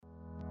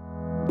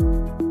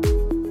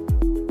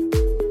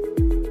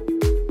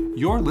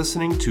You're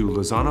listening to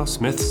Lozano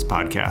Smith's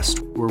podcast,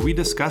 where we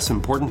discuss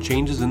important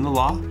changes in the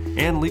law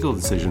and legal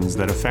decisions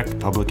that affect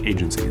public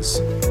agencies.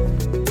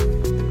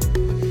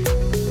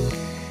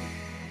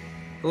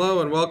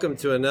 Hello and welcome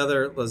to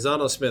another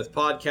Lozano Smith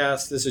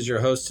podcast. This is your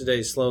host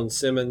today, Sloan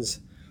Simmons.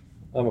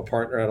 I'm a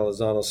partner at a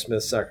Lozano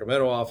Smith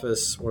Sacramento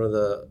office, one of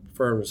the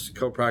firm's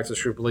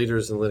co-practice group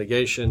leaders in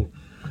litigation.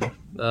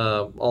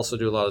 Also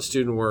do a lot of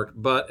student work,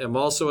 but I'm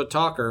also a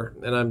talker,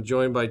 and I'm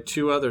joined by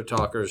two other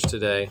talkers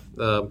today.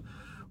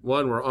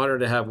 One, we're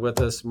honored to have with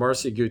us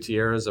Marcy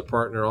Gutierrez, a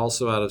partner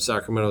also out of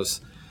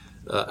Sacramento's,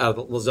 out of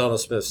the Lozano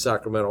Smith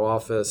Sacramento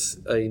office,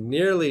 a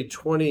nearly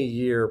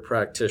 20-year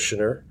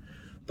practitioner,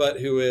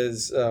 but who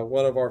is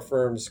one of our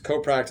firm's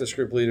co-practice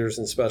group leaders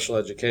in special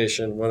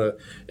education,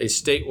 a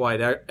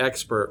statewide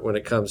expert when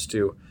it comes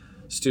to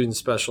student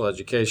special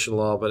education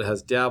law, but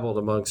has dabbled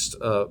amongst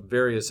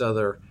various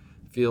other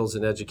fields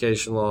in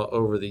education law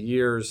over the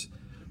years.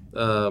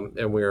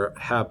 And we're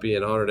happy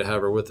and honored to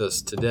have her with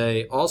us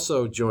today.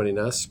 Also joining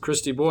us,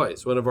 Christy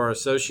Boyes, one of our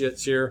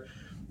associates here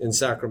in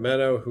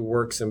Sacramento who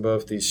works in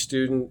both the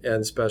student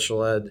and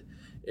special ed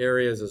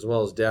areas, as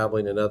well as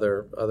dabbling in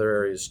other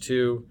areas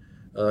too,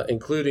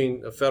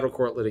 including a federal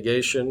court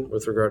litigation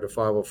with regard to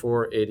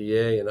 504,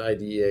 ADA, and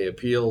IDEA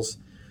appeals.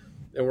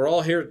 And we're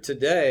all here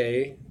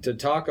today to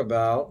talk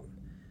about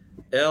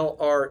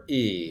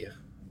LRE,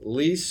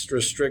 Least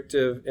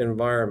Restrictive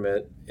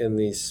Environment in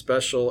the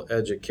special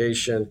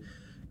education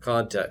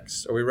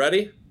context. Are we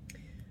ready?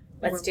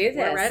 Let's do this.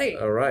 We're ready.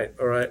 All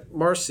right.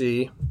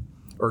 Marcy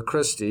or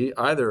Christy,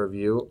 either of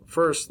you,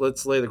 first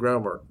let's lay the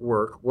groundwork.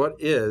 What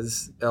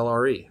is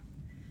LRE?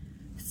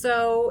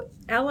 So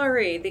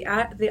LRE,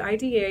 the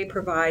IDEA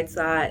provides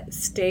that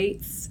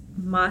states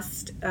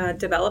must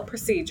develop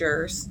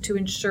procedures to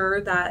ensure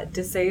that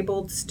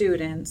disabled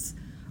students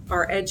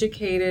are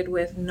educated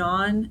with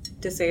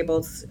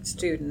non-disabled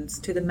students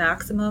to the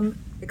maximum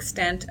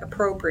extent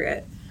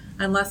appropriate,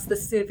 unless the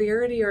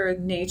severity or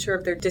nature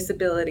of their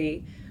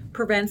disability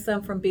prevents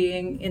them from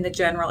being in the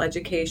general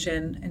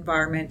education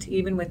environment,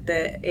 even with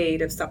the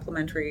aid of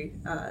supplementary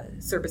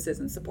services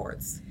and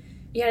supports.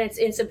 Yeah,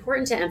 it's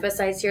important to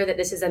emphasize here that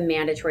this is a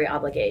mandatory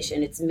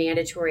obligation. It's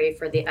mandatory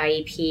for the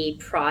IEP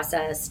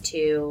process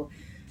to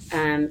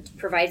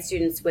provide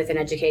students with an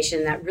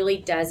education that really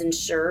does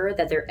ensure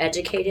that they're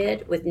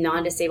educated with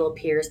non-disabled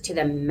peers to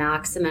the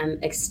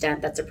maximum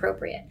extent that's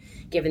appropriate,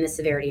 given the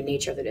severity and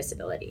nature of their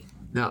disability.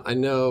 Now, I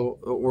know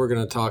we're going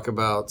to talk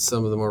about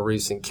some of the more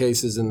recent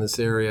cases in this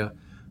area.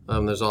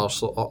 There's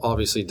also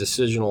obviously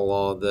decisional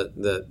law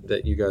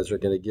that you guys are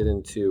going to get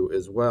into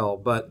as well.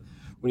 But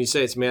when you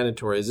say it's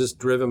mandatory, is this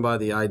driven by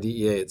the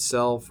IDEA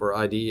itself or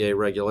IDEA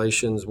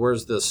regulations?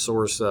 Where's the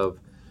source of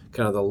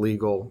kind of the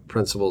legal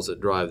principles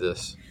that drive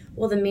this?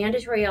 Well, the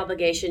mandatory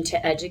obligation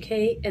to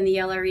educate in the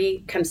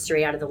LRE comes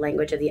straight out of the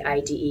language of the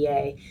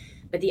IDEA.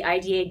 But the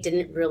IDEA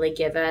didn't really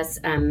give us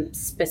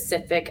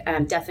specific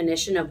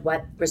definition of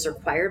what was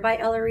required by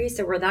LRE.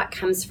 So where that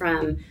comes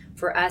from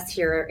for us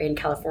here in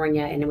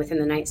California and within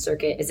the Ninth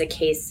Circuit is a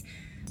case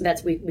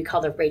that we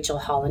call the Rachel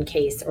Holland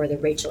case or the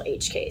Rachel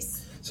H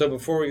case. So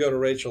before we go to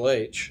Rachel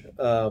H.,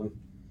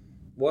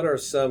 what are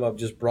some of,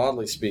 just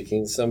broadly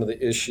speaking, some of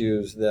the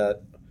issues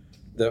that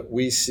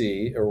we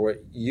see or what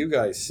you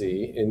guys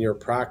see in your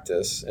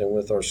practice and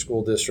with our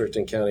school district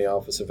and county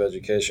office of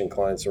education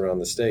clients around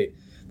the state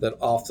that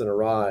often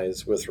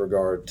arise with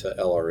regard to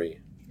LRE?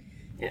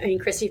 I mean,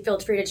 Christy, feel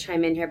free to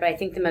chime in here, but I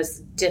think the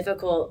most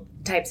difficult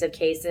types of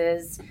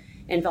cases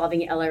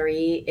involving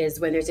LRE is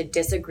when there's a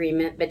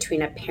disagreement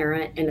between a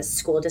parent and a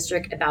school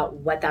district about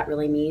what that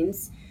really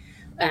means.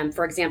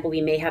 For example,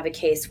 we may have a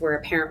case where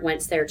a parent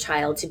wants their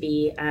child to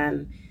be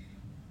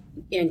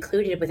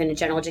included within a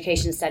general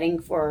education setting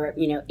for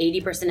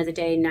 80% of the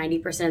day,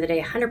 90% of the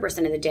day,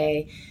 100% of the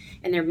day,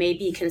 and there may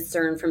be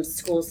concern from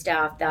school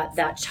staff that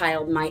that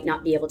child might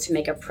not be able to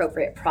make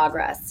appropriate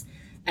progress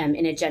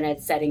in a gen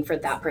ed setting for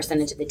that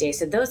percentage of the day.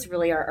 So those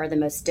really are the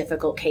most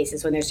difficult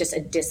cases when there's just a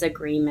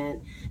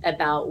disagreement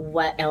about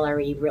what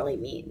LRE really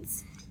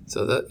means.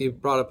 So that you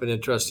brought up an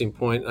interesting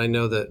point. I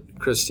know that,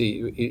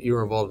 Christy, you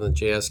were involved in the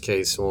JS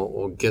case, and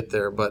we'll get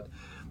there, but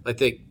I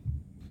think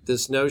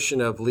this notion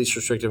of least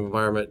restrictive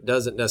environment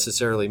doesn't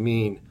necessarily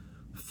mean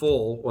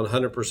full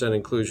 100%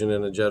 inclusion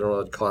in a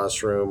general ed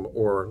classroom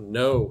or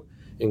no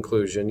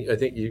inclusion. I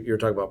think you're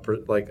talking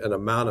about like an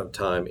amount of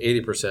time,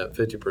 80%,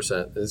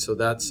 50%. And so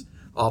that's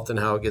often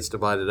how it gets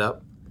divided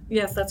up.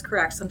 Yes, that's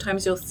correct.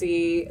 Sometimes you'll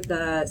see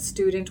the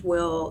student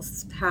will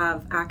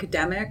have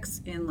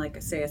academics in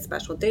say a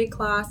special day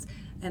class,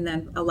 and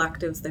then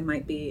electives, they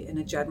might be in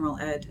a general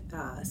ed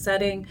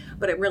setting,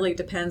 but it really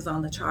depends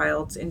on the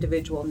child's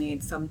individual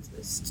needs. Some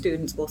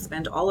students will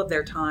spend all of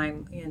their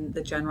time in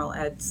the general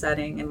ed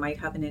setting and might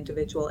have an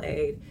individual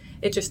aid.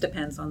 It just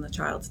depends on the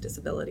child's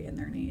disability and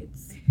their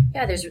needs.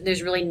 Yeah,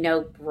 there's really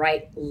no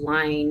bright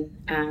line,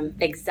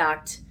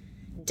 exact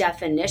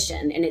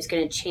definition, and it's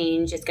going to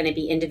change. It's going to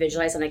be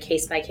individualized on a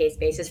case-by-case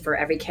basis for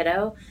every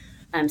kiddo.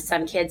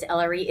 Some kids,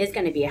 LRE is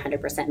going to be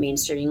 100%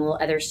 mainstreaming, while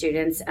other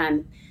students,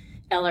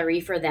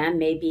 LRE for them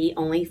may be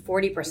only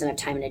 40% of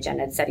time in a gen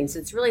ed setting. So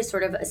it's really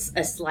sort of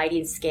a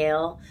sliding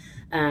scale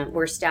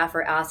where staff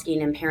are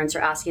asking and parents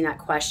are asking that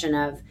question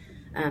of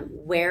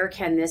where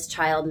can this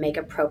child make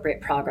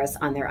appropriate progress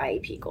on their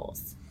IEP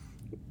goals?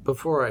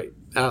 Before I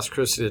ask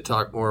Christy to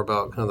talk more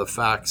about kind of the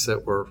facts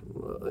that were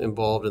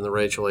involved in the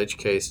Rachel H.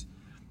 case,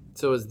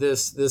 so is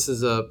this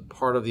is a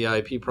part of the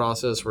IEP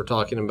process? We're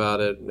talking about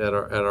it at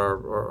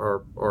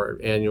our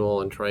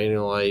annual and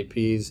triennial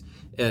IEPs.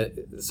 And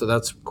so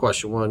that's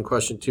question one.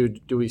 Question two,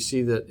 do we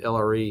see that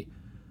LRE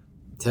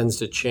tends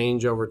to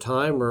change over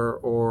time,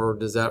 or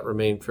does that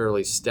remain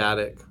fairly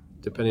static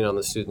depending on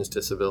the student's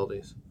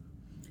disabilities?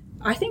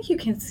 I think you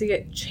can see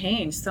it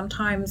change.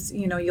 Sometimes,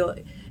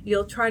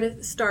 you'll try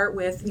to start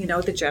with,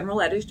 the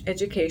general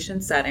education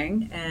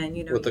setting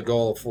and, with the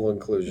goal of full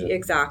inclusion.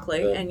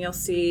 Exactly. Yeah. And you'll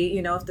see,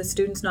 if the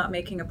student's not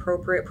making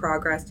appropriate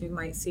progress, you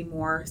might see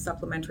more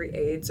supplementary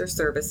aids or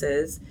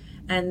services.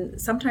 And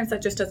sometimes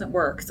that just doesn't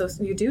work. So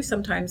you do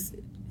sometimes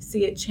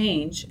see it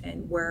change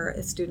and where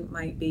a student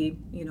might be,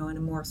 in a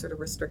more sort of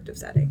restrictive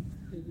setting.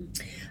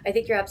 Mm-hmm. I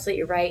think you're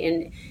absolutely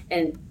right.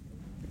 And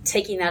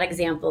taking that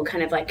example,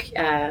 kind of like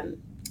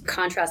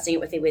contrasting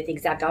it with the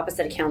exact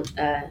opposite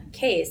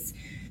case,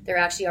 there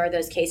actually are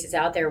those cases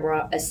out there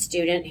where a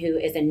student who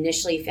is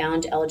initially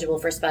found eligible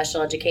for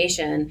special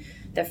education,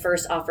 the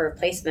first offer of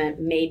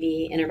placement may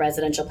be in a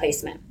residential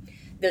placement.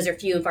 Those are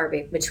few and far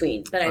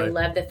between. But I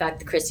love the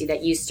fact, Christy,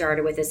 that you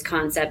started with this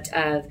concept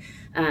of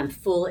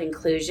full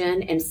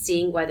inclusion and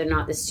seeing whether or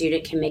not the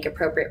student can make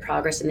appropriate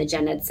progress in the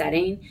gen ed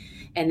setting,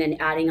 and then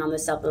adding on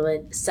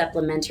the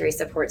supplementary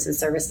supports and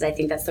services. I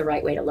think that's the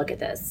right way to look at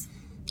this.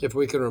 If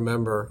we can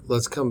remember,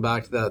 let's come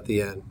back to that at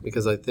the end,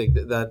 because I think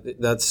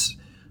that's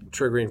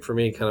triggering for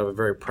me kind of a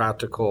very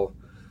practical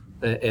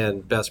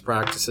and best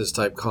practices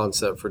type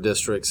concept for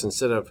districts.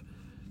 Instead of,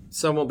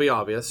 some will be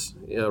obvious,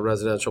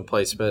 residential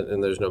placement,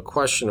 and there's no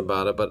question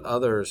about it, but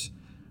others,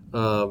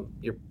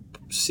 it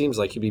seems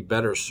like you'd be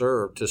better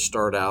served to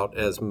start out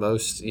as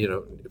most,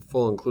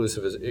 full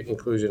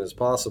inclusion as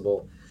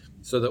possible,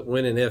 so that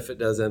when and if it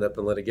does end up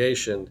in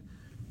litigation,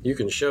 you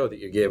can show that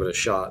you gave it a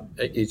shot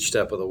at each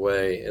step of the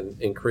way,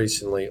 and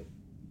increasingly,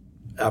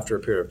 after a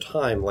period of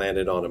time,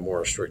 landed on a more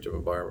restrictive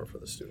environment for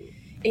the student.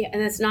 Yeah,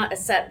 and it's not a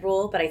set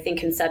rule, but I think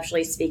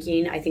conceptually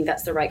speaking, I think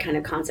that's the right kind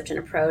of concept and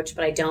approach.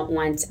 But I don't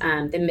want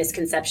the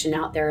misconception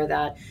out there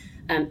that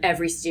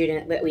every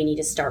student, that we need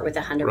to start with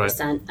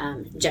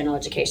 100% general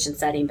education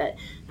setting. But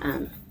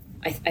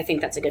I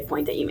think that's a good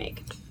point that you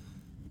make.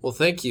 Well,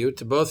 thank you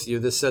to both of you.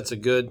 This sets a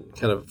good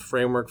kind of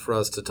framework for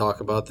us to talk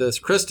about this.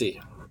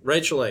 Christy,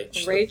 Rachel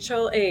H.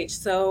 Rachel H.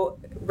 So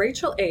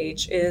Rachel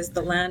H. is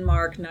the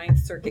landmark Ninth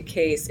Circuit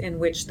case in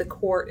which the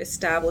court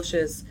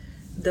establishes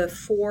the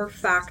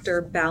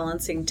 4-factor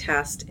balancing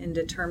test in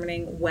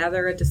determining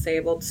whether a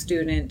disabled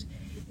student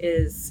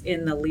is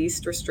in the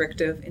least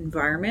restrictive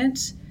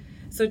environment.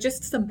 So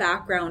just some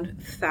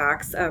background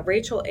facts.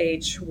 Rachel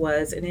H.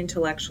 was an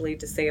intellectually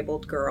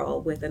disabled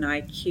girl with an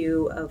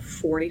IQ of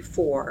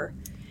 44.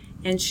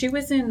 And she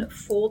was in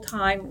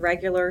full-time,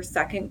 regular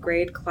second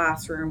grade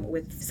classroom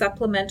with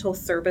supplemental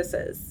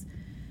services.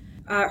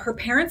 Her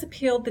parents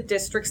appealed the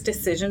district's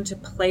decision to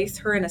place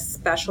her in a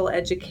special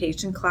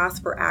education class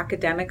for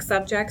academic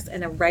subjects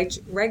and a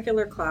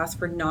regular class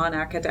for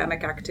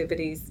non-academic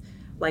activities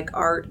like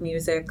art,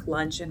 music,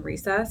 lunch, and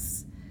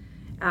recess.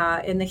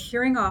 And the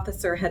hearing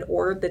officer had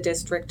ordered the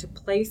district to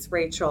place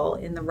Rachel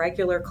in the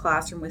regular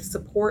classroom with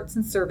supports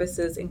and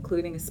services,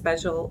 including a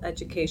special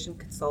education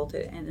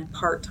consultant and a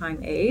part-time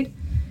aide.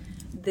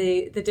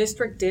 The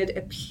district did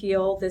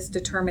appeal this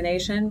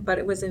determination, but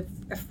it was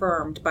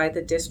affirmed by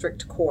the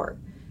district court,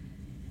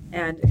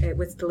 and it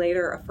was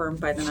later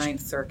affirmed by the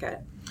Ninth Circuit.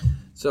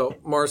 So,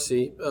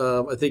 Marcy,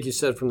 I think you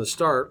said from the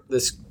start,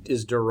 this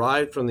is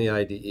derived from the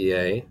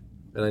IDEA,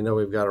 and I know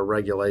we've got a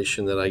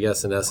regulation that I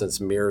guess in essence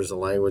mirrors the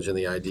language in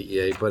the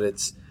IDEA, but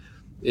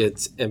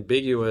it's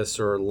ambiguous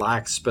or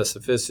lacks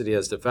specificity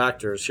as to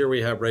factors. Here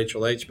we have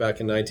Rachel H. back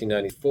in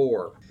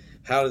 1994.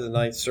 How did the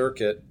Ninth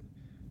Circuit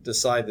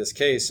decide this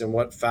case, and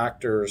what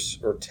factors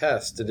or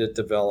tests did it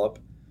develop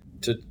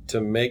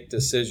to make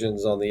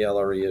decisions on the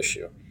LRE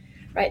issue?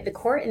 Right. The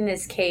court in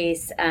this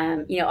case,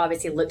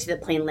 obviously looked to the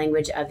plain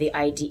language of the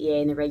IDEA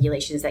and the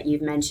regulations that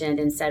you've mentioned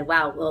and said,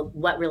 wow, well,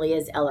 what really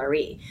is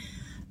LRE?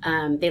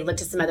 They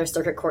looked at some other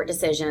circuit court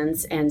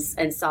decisions and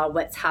saw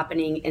what's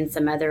happening in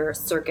some other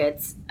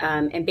circuits,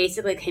 and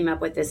basically came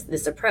up with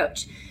this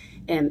approach.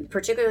 And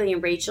particularly in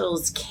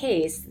Rachel's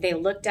case, they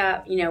looked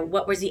at,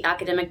 what was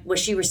was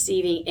she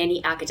receiving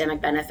any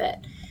academic benefit?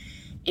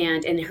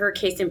 And in her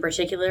case in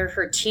particular,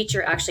 her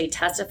teacher actually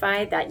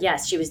testified that,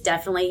 yes, she was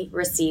definitely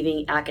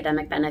receiving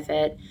academic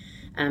benefit.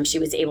 She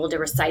was able to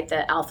recite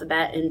the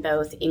alphabet in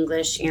both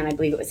English and I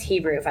believe it was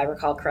Hebrew, if I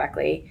recall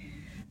correctly.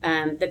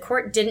 The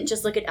court didn't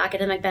just look at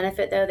academic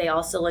benefit, though. They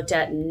also looked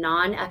at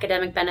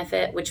non-academic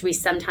benefit, which we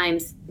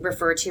sometimes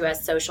refer to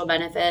as social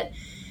benefit.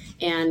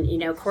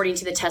 And, according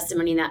to the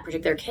testimony in that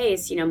particular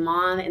case,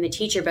 mom and the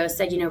teacher both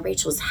said,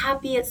 Rachel's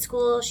happy at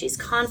school. She's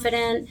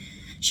confident.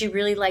 She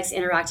really likes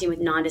interacting with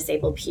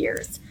non-disabled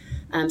peers.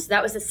 So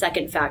that was the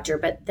second factor.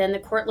 But then the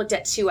court looked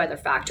at two other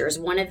factors,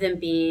 one of them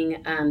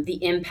being the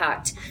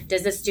impact.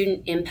 Does the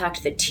student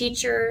impact the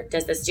teacher?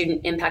 Does the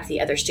student impact the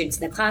other students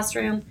in the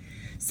classroom?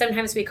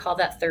 Sometimes we call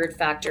that third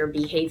factor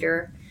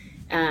behavior,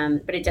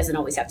 but it doesn't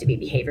always have to be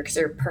behavior, because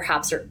there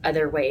perhaps are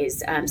other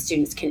ways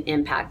students can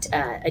impact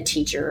a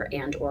teacher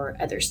and or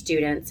other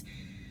students.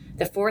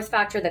 The fourth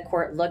factor the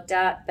court looked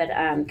at, but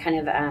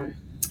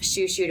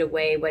shooed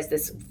away, was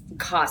this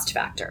cost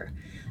factor.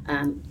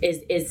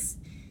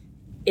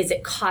 Is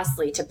it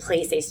costly to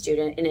place a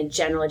student in a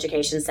general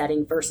education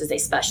setting versus a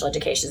special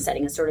education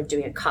setting, and sort of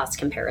doing a cost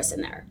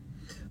comparison there?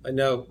 I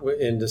know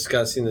in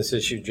discussing this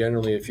issue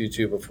generally a few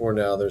too before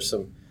now, there's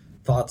some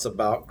thoughts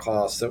about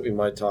costs that we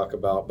might talk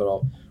about,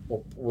 but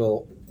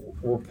we'll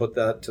put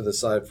that to the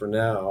side for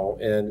now.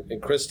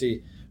 And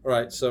Christy, all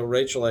right, so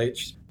Rachel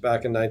H.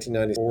 back in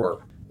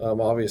 1994,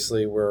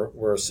 obviously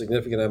we're a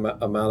significant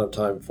amount of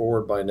time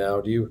forward by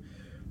now.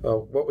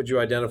 What would you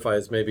identify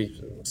as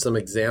maybe some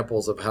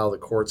examples of how the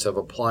courts have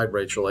applied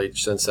Rachel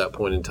H. since that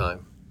point in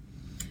time?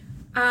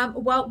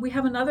 Well, we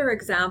have another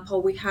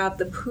example. We have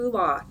the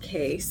Pula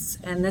case,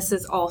 and this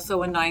is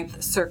also a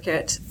Ninth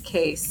Circuit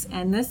case.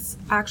 And this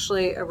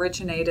actually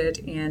originated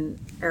in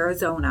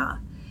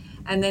Arizona.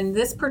 And then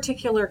this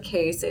particular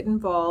case, it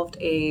involved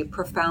a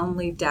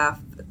profoundly deaf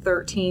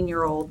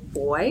 13-year-old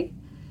boy.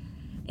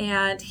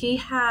 And he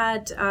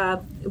had,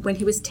 when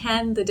he was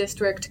 10, the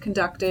district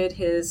conducted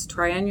his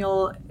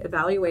triennial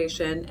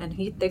evaluation,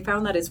 and they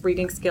found that his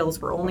reading skills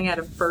were only at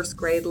a first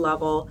grade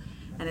level,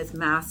 and his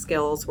math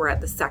skills were at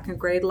the second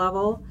grade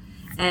level,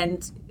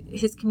 and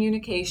his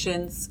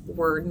communications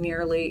were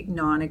nearly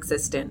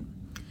non-existent.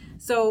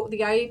 So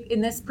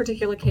in this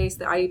particular case,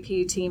 the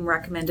IEP team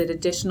recommended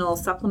additional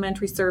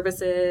supplementary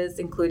services,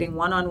 including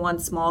one-on-one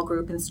small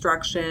group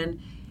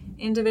instruction,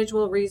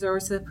 individual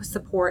resource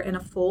support, and a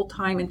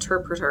full-time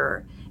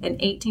interpreter, and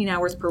 18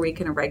 hours per week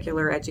in a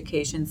regular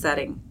education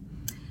setting.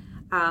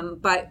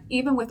 But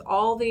even with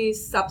all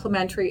these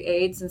supplementary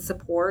aids and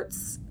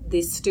supports,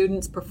 the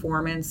students'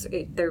 performance,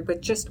 there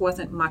just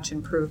wasn't much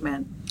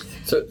improvement.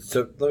 So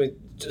let me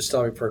just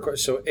stop you for a question.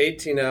 So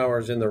 18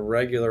 hours in the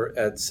regular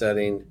ed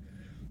setting,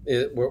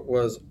 it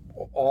was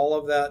all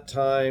of that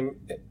time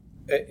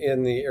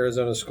in the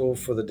Arizona School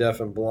for the Deaf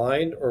and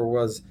Blind, or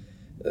was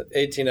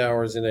 18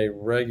 hours in a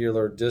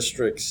regular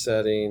district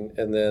setting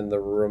and then the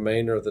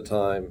remainder of the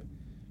time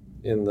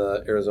in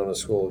the Arizona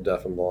School of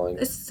Deaf and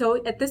Blind?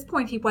 So at this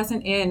point, he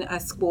wasn't in a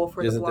school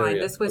for the blind.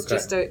 This was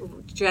just a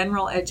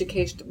general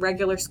education,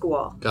 regular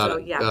school.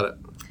 Got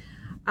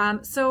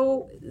it.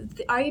 So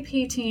the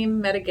IEP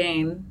team met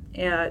again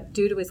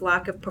due to his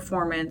lack of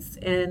performance,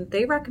 and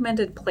they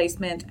recommended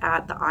placement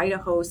at the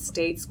Idaho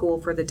State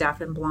School for the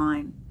Deaf and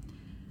Blind.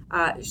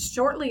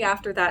 Shortly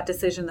after that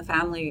decision, the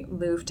family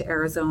moved to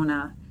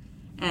Arizona,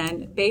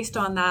 and based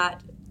on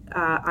that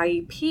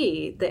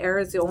IEP, the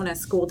Arizona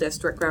School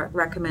District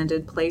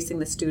recommended placing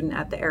the student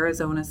at the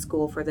Arizona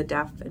School for the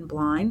Deaf and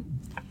Blind.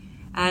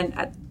 And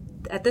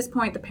at this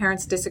point, the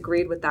parents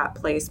disagreed with that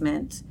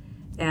placement,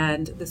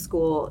 and the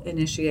school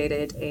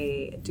initiated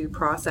a due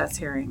process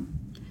hearing.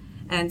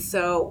 And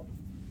so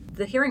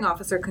the hearing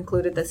officer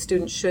concluded the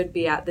student should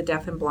be at the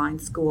Deaf and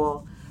Blind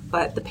School,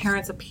 but the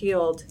parents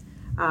appealed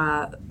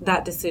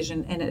that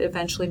decision, and it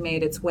eventually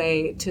made its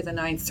way to the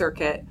Ninth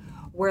Circuit,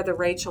 where the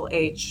Rachel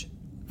H.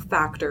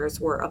 factors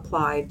were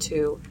applied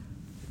to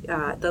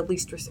determine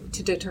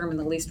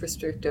the least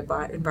restrictive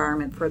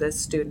environment for this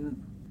student.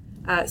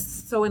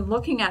 So in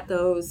looking at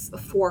those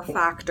four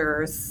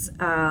factors,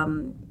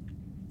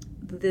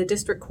 the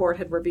district court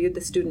had reviewed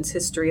the student's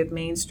history of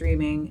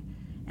mainstreaming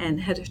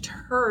and had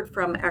heard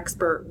from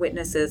expert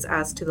witnesses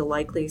as to the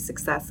likely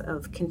success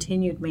of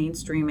continued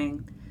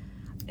mainstreaming.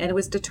 And it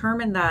was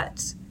determined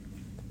that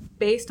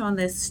based on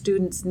this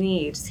student's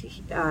needs,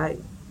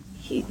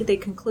 they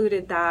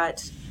concluded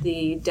that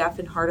the deaf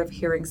and hard of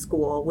hearing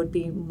school would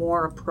be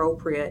more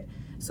appropriate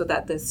so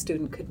that the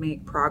student could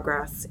make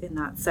progress in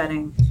that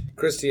setting.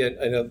 Christy,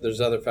 I know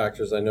there's other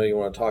factors I know you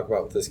want to talk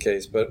about with this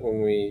case, but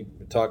when we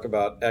talk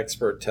about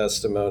expert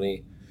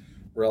testimony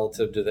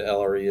relative to the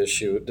LRE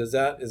issue, is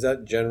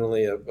that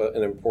generally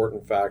an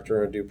important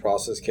factor in due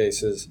process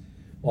cases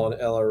on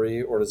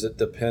LRE, or does it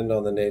depend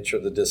on the nature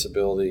of the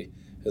disability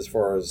as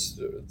far as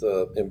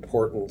the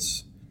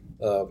importance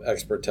of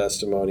expert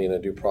testimony in a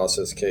due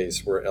process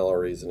case where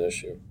LRE is an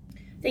issue?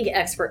 I think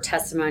expert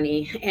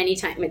testimony,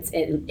 anytime it's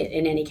in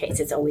any case,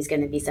 it's always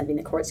going to be something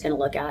the court's going to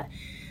look at.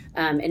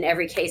 In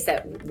every case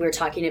that we're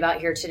talking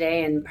about here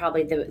today, and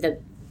probably the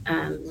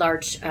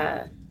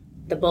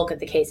bulk of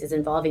the cases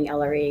involving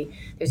LRE,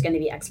 there's going to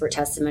be expert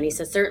testimony.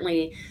 So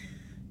certainly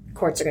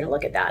courts are going to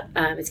look at that.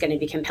 It's going to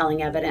be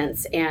compelling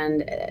evidence,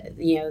 and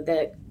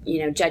the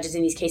judges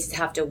in these cases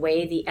have to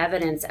weigh the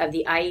evidence of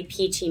the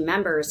IEP team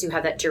members who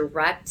have that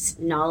direct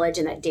knowledge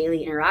and that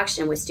daily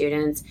interaction with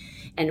students,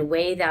 and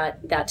weigh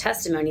that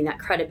testimony and that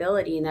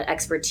credibility and that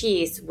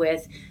expertise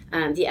with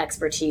the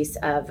expertise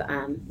of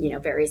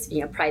various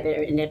private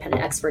or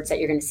independent experts that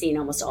you're going to see in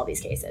almost all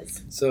these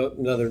cases. So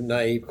another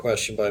naive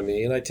question by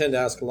me, and I tend to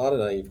ask a lot of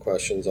naive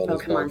questions on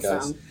this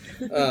podcast.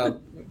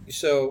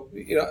 So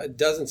it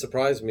doesn't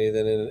surprise me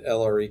that in an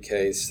LRE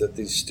case that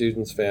the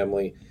student's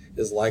family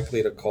is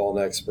likely to call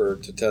an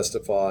expert to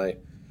testify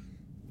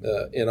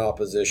in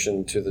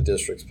opposition to the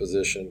district's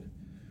position.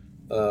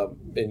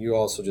 And you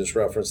also just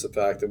referenced the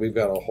fact that we've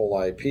got a whole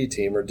IEP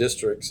team, or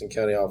districts and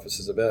county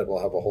offices of ed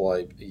will have a whole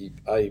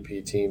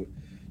IEP team,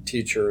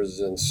 teachers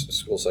and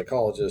school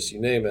psychologists, you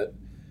name it,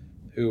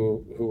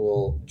 who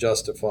will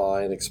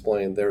justify and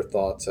explain their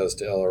thoughts as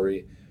to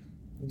LRE.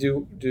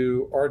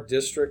 Do our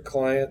district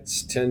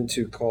clients tend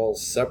to call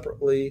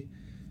separately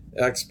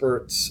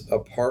experts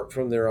apart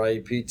from their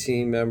IEP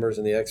team members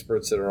and the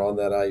experts that are on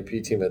that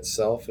IEP team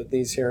itself at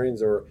these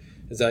hearings, or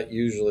is that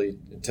usually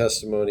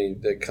testimony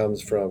that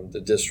comes from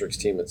the district's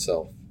team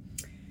itself?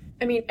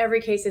 I mean,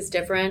 every case is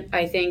different.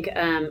 I think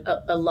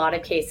a lot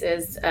of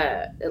cases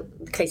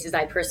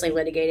I personally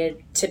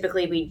litigated,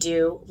 typically we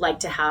do like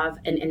to have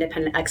an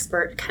independent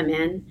expert come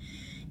in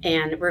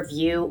and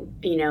review,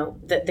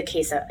 the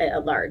case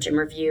at large, and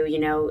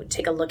review,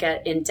 take a look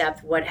at in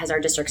depth what has our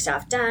district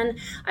staff done.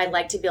 I'd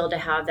like to be able to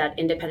have that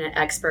independent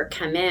expert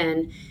come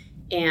in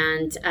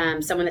and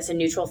someone that's a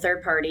neutral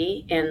third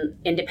party and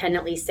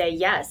independently say,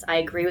 yes, I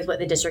agree with what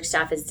the district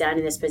staff has done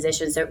in this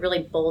position. So it really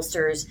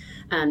bolsters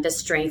the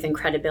strength and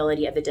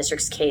credibility of the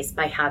district's case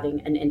by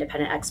having an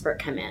independent expert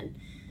come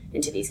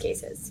into these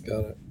cases.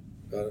 Got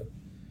it.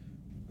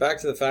 Back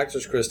to the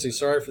factors, Christy.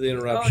 Sorry for the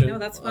interruption. Oh, no,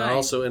 that's fine. I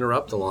also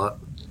interrupt a lot.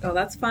 Oh,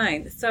 that's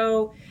fine.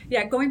 So,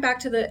 going back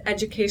to the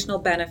educational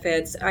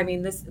benefits, I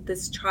mean,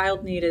 this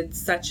child needed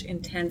such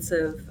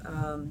intensive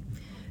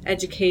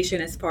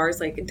education as far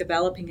as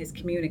developing his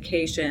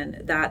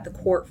communication that the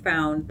court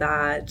found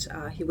that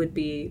he would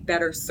be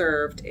better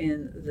served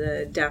in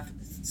the deaf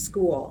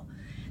school.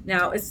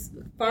 Now, as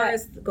far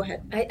as, go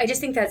ahead. I just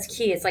think that's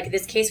key. It's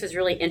this case was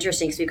really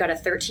interesting because we've got a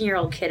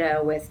 13-year-old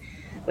kiddo with,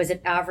 was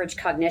it average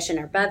cognition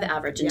or above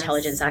average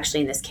intelligence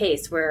actually in this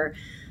case, where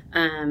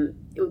when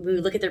we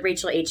look at the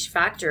Rachel H.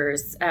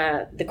 factors,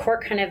 the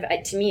court kind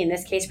of, to me in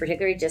this case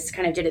particularly, just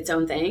kind of did its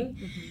own thing.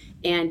 Mm-hmm.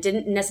 And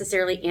didn't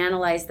necessarily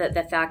analyze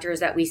the factors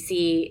that we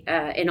see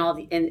in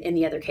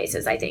the other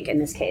cases, I think, in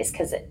this case,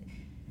 because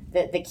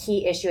the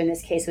key issue in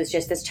this case was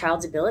just this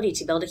child's ability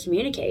to be able to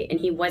communicate, and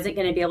he wasn't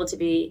going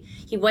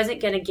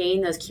to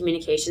gain those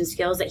communication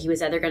skills that he was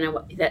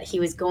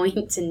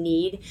going to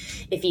need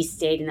if he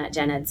stayed in that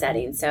gen ed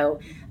setting. So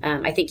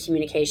I think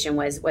communication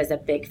was a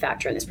big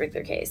factor in this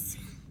particular case.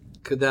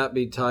 Could that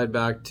be tied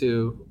back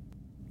to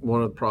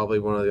one of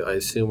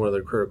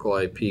the critical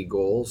IP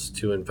goals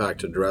to in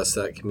fact address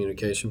that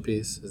communication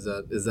piece? Is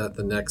that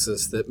the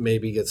nexus that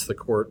maybe gets the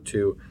court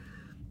to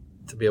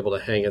be able to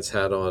hang its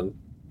hat on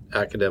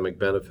academic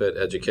benefit,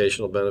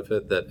 educational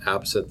benefit, that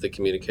absent the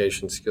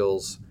communication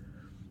skills,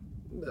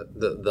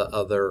 the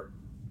other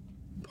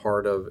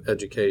part of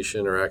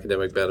education or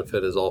academic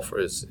benefit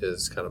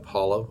is kind of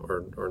hollow,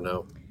 or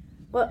no?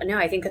 Well, no,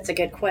 I think that's a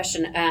good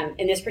question.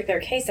 In this particular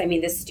case, I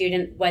mean, this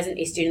student wasn't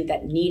a student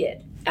that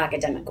needed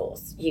academic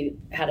goals. He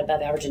had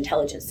above average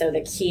intelligence. So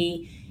the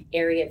key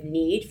area of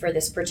need for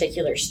this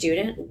particular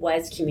student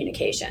was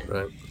communication.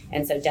 Right.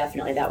 And so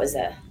definitely that was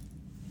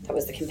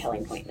the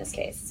compelling point in this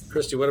case.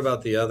 Christy, what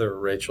about the other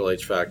Rachel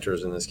H.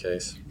 factors in this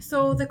case?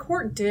 So the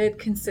court did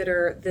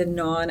consider the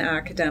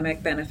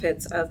non-academic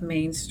benefits of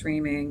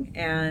mainstreaming,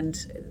 and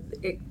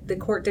the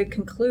court did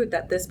conclude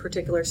that this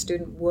particular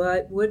student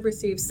would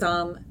receive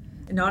some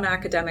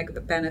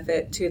non-academic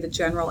benefit to the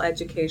general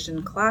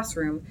education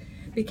classroom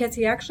because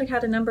he actually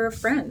had a number of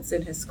friends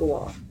in his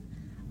school.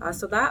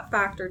 So that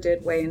factor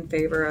did weigh in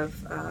favor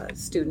of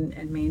student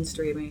and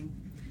mainstreaming.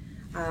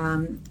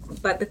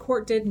 But the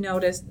court did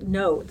note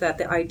that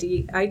the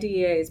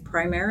IDEA is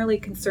primarily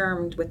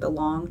concerned with the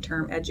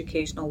long-term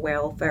educational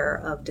welfare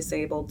of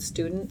disabled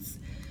students.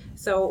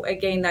 So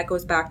again, that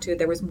goes back to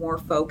there was more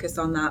focus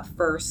on that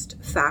first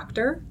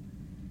factor.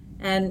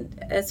 And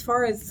as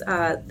far as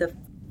the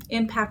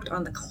impact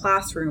on the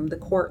classroom, the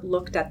court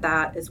looked at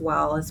that as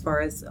well, as far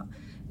as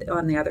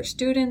on the other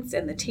students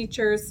and the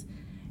teachers.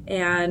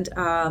 And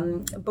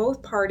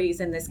both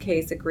parties in this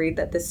case agreed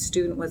that this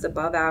student was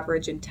above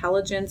average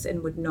intelligence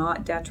and would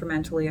not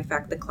detrimentally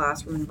affect the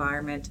classroom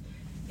environment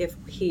if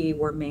he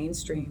were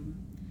mainstream.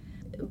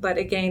 But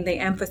again, they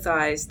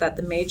emphasized that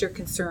the major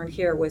concern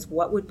here was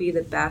what would be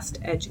the best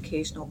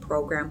educational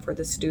program for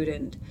the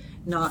student,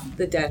 not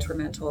the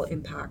detrimental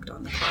impact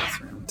on the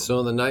classroom. So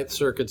in the Ninth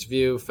Circuit's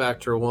view,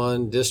 factor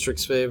 1,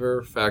 district's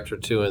favor; factor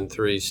 2 and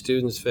 3,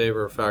 student's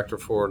favor; factor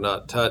 4,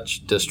 not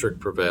touched, district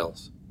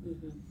prevails.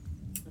 Mm-hmm.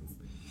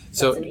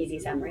 So, that's an easy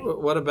summary.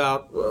 What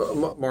about,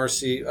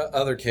 Marcy,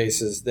 other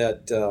cases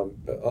that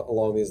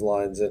along these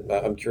lines? And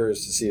I'm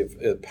curious to see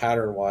if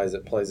pattern-wise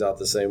it plays out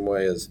the same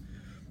way as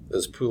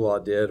as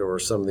Poolaw did, or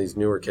some of these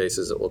newer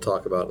cases that we'll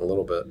talk about in a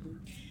little bit.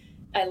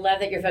 I love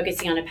that you're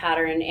focusing on a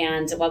pattern,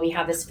 and while we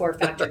have this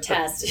 4-factor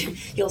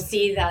test, you'll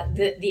see that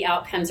the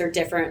outcomes are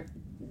different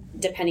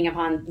depending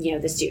upon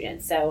the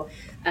student. So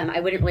I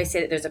wouldn't really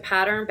say that there's a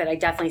pattern, but I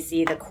definitely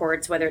see the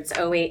courts, whether it's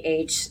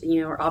OAH,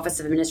 or Office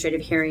of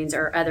Administrative Hearings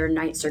or other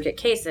Ninth Circuit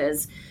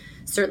cases,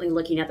 certainly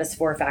looking at this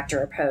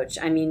 4-factor approach.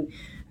 I mean,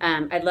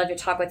 I'd love to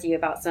talk with you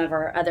about some of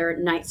our other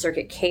Ninth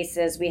Circuit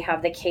cases. We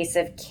have the case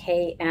of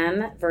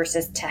KM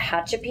versus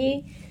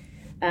Tehachapi.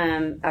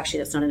 Actually,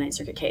 that's not a Ninth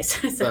Circuit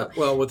case.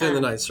 Within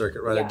the Ninth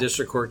Circuit, right? Yeah. A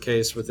district court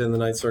case within the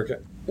Ninth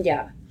Circuit.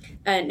 Yeah.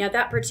 Now,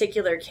 that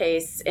particular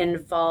case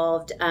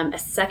involved a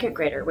second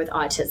grader with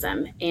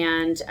autism.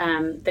 And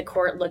the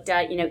court looked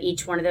at,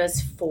 each one of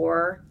those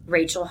 4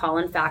 Rachel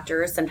Holland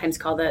factors, sometimes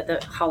called the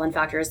Holland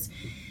factors.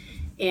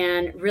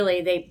 And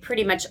really, they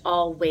pretty much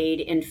all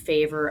weighed in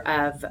favor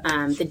of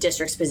the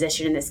district's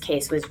position in this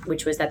case,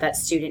 which was that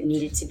student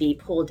needed to be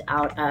pulled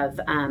out of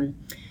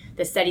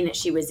the setting that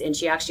she was in.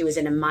 She actually was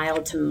in a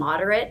mild to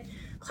moderate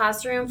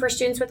classroom for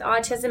students with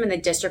autism, and the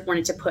district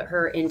wanted to put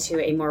her into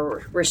a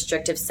more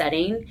restrictive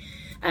setting.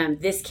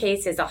 This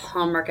case is a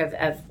hallmark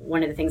of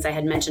one of the things I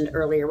had mentioned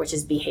earlier, which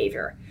is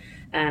behavior.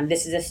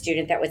 This is a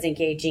student that was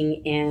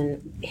engaging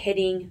in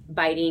hitting,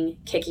 biting,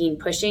 kicking,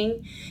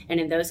 pushing. And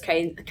in those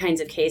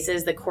kinds of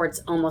cases, the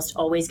court's almost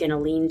always going to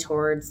lean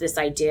towards this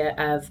idea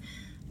of,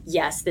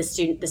 yes, the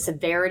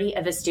severity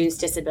of a student's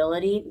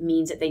disability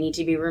means that they need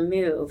to be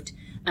removed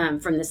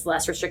from this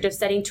less restrictive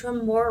setting to a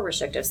more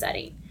restrictive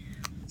setting.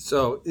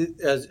 So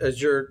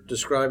as you're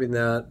describing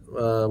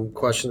that,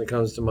 question that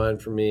comes to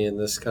mind for me, and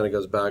this kind of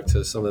goes back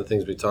to some of the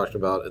things we talked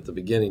about at the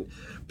beginning,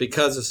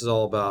 because this is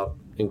all about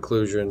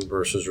inclusion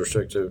versus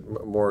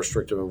more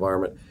restrictive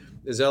environment,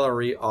 is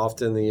LRE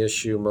often the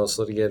issue most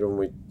litigated when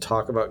we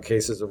talk about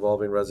cases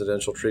involving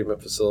residential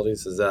treatment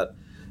facilities? Is that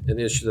an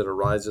issue that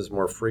arises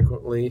more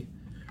frequently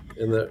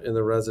in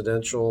the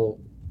residential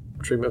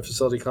treatment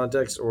facility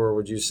context, or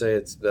would you say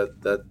it's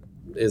that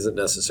isn't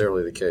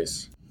necessarily the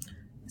case?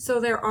 So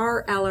there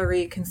are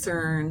LRE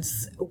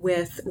concerns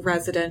with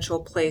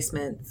residential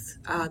placements.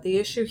 The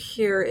issue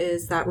here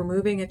is that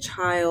removing a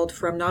child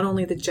from not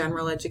only the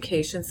general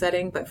education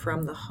setting, but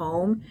from the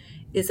home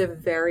is a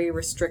very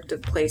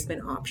restrictive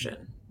placement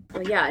option.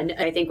 Well, yeah, and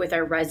I think with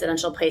our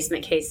residential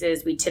placement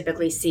cases, we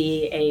typically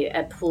see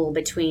a pool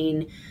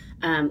between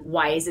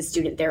why is the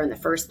student there in the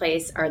first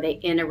place? Are they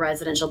in a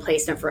residential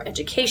placement for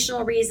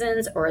educational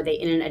reasons, or are they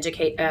in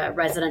an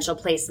residential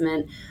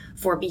placement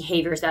for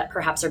behaviors that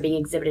perhaps are being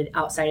exhibited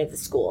outside of the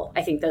school?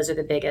 I think those are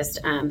the biggest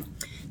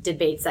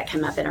debates that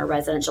come up in our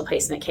residential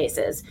placement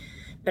cases.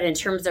 But in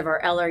terms of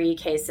our LRE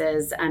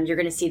cases, you're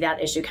going to see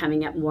that issue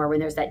coming up more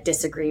when there's that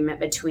disagreement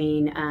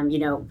between,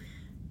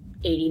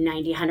 80,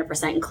 90,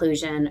 100%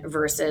 inclusion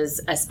versus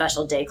a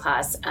special day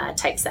class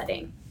type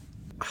setting.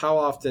 How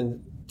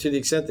often, to the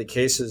extent the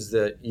cases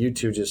that you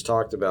two just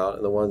talked about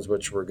and the ones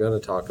which we're going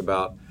to talk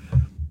about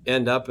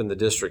end up in the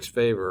district's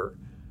favor,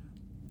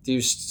 do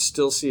you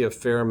still see a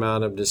fair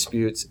amount of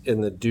disputes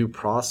in the due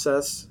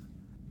process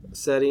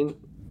setting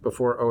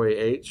before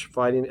OAH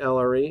fighting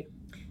LRE?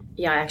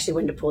 Yeah, I actually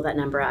wanted to pull that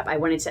number up. I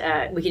wanted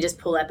to, we could just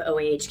pull up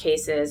OAH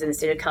cases in the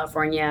state of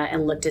California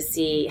and look to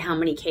see how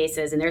many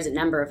cases, and there's a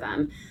number of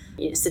them,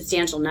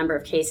 substantial number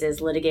of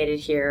cases litigated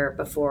here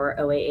before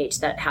OAH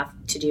that have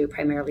to do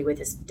primarily with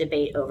this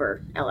debate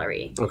over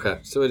LRE. Okay,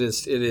 so it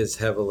is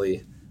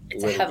heavily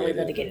It's a heavily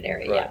litigated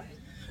area, right. Yeah.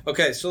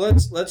 Okay, so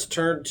let's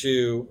turn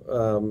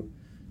to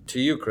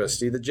you,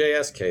 Christy, the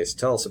JS case.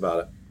 Tell us about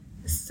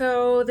it.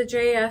 So the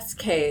JS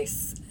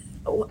case,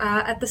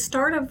 at the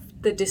start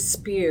of the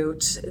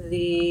dispute,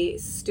 the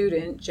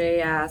student,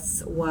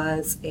 JS,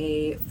 was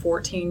a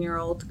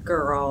 14-year-old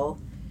girl,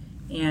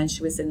 and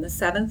she was in the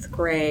 7th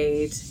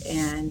grade,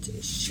 and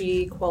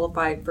she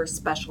qualified for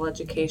special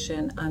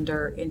education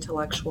under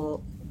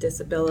intellectual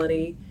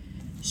disability.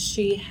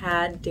 She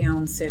had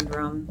Down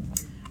syndrome,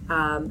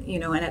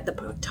 and at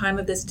the time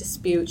of this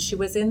dispute, she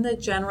was in the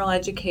general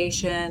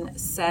education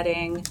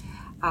setting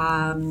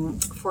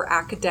for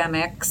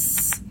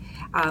academics.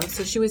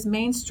 So she was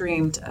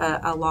mainstreamed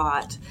a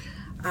lot,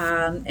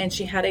 and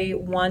she had a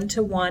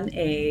 1-to-1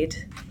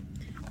 aide.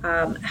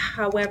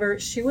 However,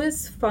 she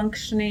was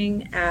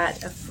functioning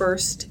at a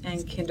first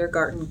and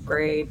kindergarten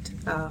grade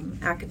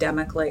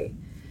academically.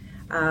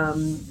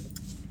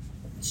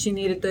 She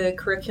needed the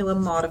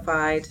curriculum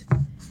modified,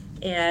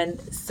 and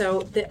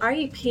so the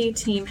IEP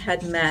team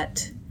had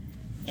met,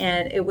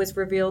 and it was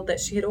revealed that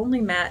she had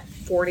only met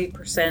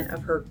 40%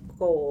 of her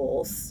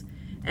goals.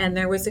 And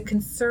there was a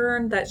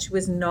concern that she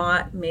was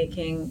not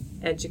making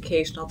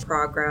educational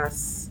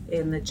progress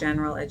in the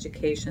general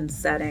education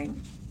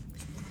setting.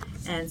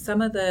 And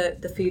some of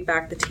the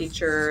feedback the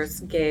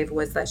teachers gave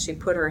was that she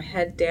put her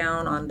head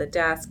down on the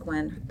desk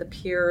when the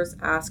peers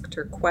asked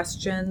her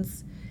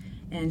questions,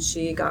 and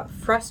she got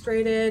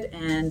frustrated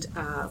and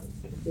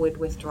would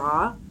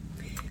withdraw.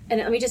 And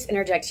let me just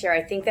interject here.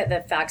 I think that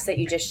the facts that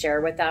you just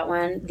shared with that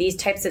one, these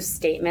types of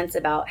statements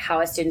about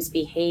how a student's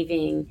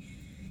behaving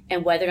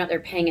and whether or not they're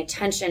paying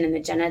attention in the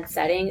gen ed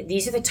setting,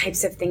 these are the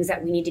types of things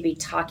that we need to be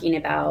talking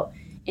about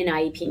in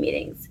IEP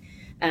meetings.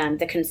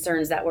 The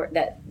concerns that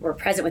were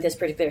present with this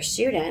particular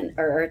student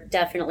are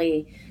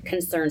definitely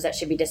concerns that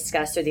should be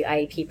discussed through the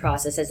IEP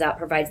process, as that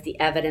provides the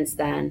evidence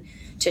then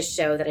to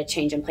show that a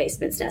change in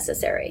placement is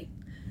necessary.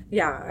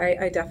 Yeah,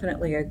 I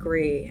definitely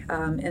agree.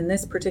 And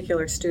this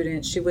particular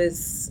student, she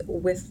was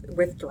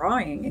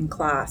withdrawing in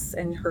class,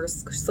 and her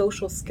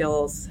social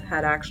skills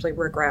had actually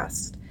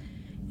regressed.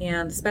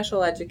 And the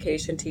special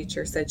education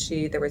teacher said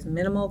there was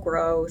minimal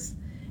growth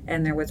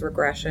and there was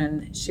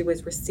regression. She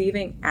was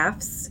receiving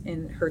Fs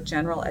in her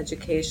general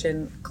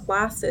education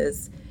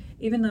classes,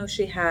 even though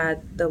she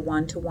had the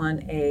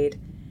one-to-one aid,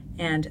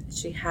 and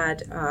she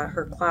had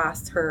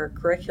her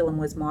curriculum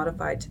was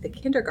modified to the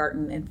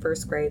kindergarten and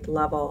first grade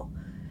level.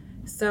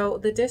 So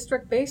the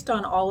district, based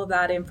on all of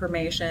that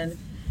information,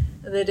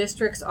 the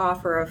district's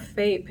offer of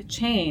FAPE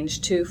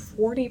changed to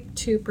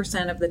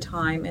 42% of the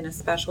time in a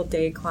special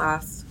day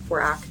class for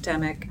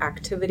academic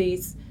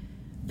activities,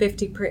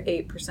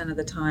 58% of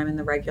the time in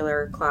the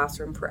regular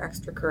classroom for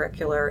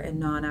extracurricular and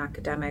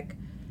non-academic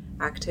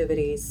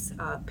activities.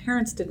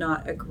 Parents did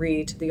not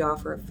agree to the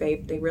offer of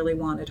FAPE. They really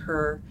wanted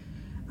her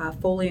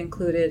fully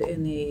included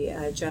in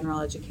the general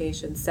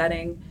education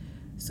setting.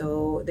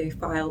 So they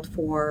filed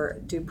for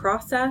due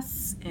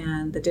process,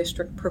 and the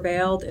district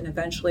prevailed, and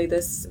eventually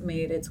this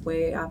made its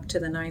way up to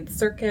the Ninth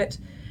Circuit,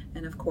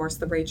 and of course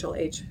the Rachel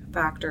H.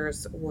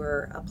 factors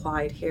were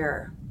applied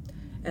here.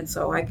 And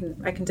so I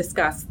can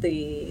discuss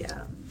the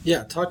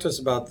talk to us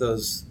about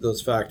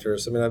those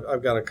factors. I mean,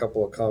 I've got a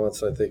couple of comments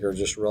that I think are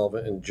just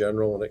relevant in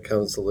general when it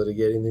comes to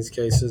litigating these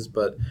cases,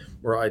 but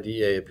or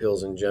IDEA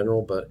appeals in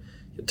general. But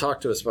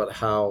talk to us about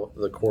how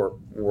the court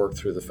worked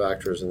through the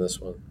factors in this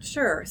one.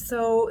 Sure.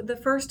 So the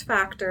first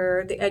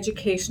factor, the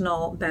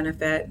educational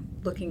benefit,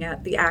 looking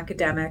at the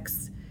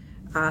academics,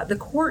 the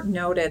court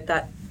noted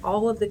that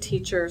all of the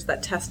teachers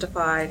that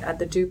testified at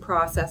the due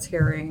process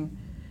hearing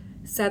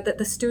said that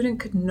the student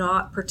could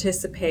not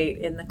participate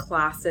in the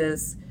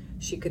classes.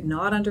 She could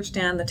not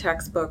understand the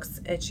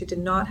textbooks, and she did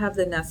not have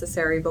the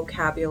necessary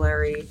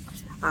vocabulary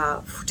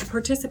to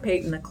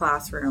participate in the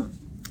classroom.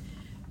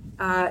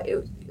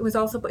 It was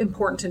also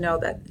important to know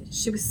that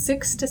she was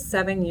 6 to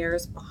 7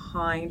 years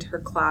behind her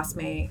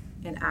classmate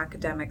in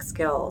academic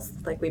skills.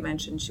 Like we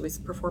mentioned, she was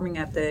performing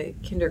at the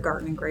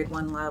kindergarten and grade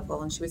 1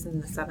 level, and she was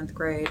in the 7th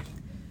grade.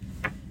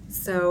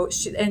 So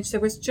there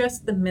was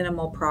just the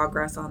minimal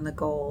progress on the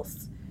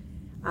goals.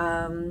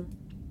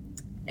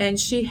 And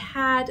she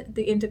had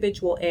the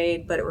individual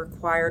aid, but it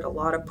required a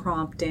lot of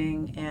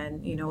prompting,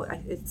 and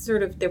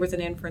there was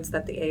an inference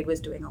that the aid was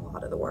doing a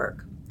lot of the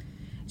work.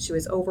 She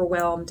was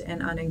overwhelmed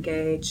and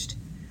unengaged.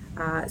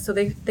 So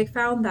they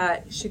found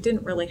that she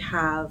didn't really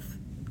have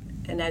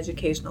an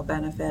educational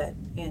benefit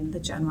in the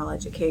general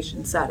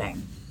education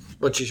setting.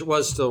 But she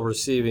was still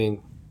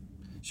receiving,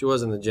 she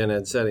was in the gen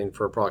ed setting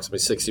for approximately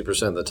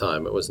 60% of the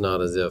time. It was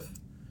not as if,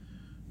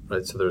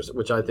 right? So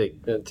which I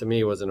think to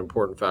me was an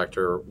important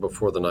factor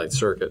before the Ninth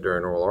Circuit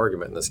during oral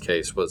argument in this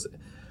case, was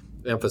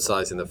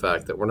emphasizing the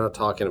fact that we're not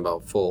talking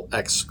about full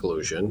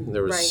exclusion.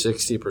 There was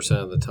 60%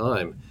 of the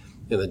time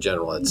in the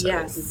general ed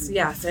setting.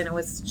 Yes, and it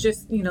was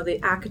just, the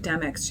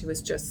academics, she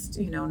was just,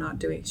 not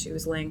doing, she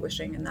was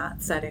languishing in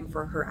that setting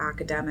for her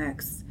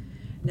academics.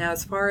 Now,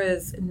 as far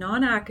as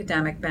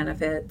non-academic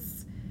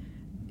benefits,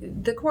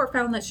 the court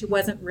found that she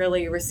wasn't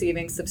really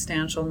receiving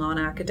substantial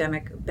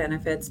non-academic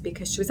benefits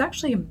because she was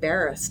actually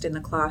embarrassed in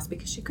the class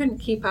because she couldn't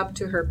keep up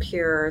to her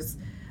peers.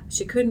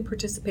 She couldn't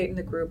participate in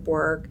the group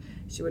work.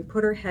 She would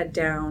put her head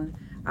down.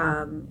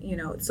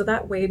 So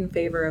that weighed in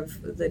favor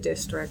of the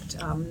district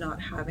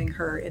not having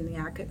her in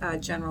the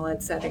general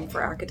ed setting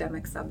for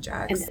academic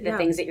subjects. And the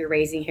things that you're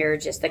raising here,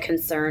 just the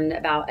concern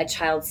about a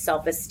child's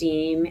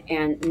self-esteem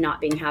and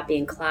not being happy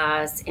in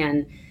class,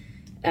 and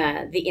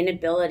the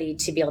inability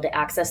to be able to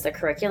access the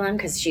curriculum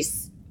because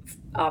she's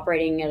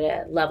operating at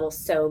a level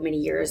so many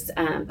years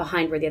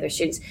behind where the other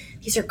students.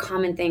 These are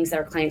common things that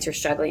our clients are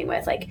struggling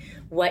with. Like,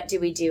 what do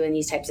we do in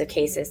these types of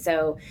cases?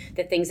 So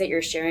the things that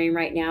you're sharing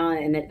right now,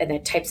 and the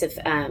types of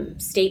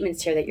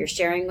statements here that you're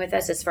sharing with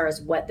us as far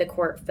as what the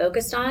court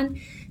focused on,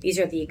 these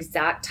are the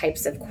exact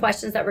types of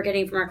questions that we're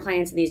getting from our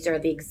clients, and these are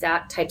the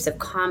exact types of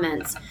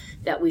comments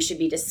that we should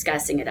be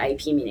discussing at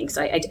IEP meetings.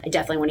 So I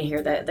definitely want to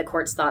hear the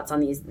court's thoughts on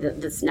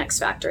this next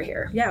factor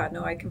here. Yeah,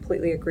 no, I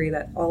completely agree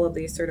that all of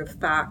these sort of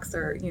facts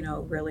are,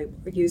 really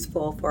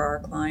useful for our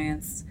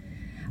clients.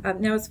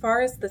 Now, as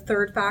far as the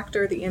third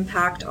factor, the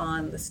impact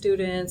on the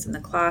students in the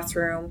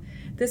classroom,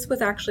 this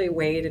was actually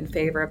weighed in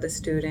favor of the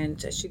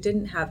student. She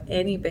didn't have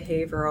any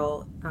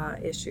behavioral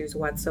issues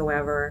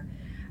whatsoever.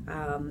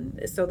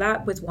 So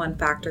that was one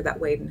factor that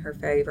weighed in her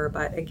favor.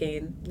 But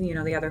again,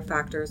 the other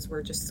factors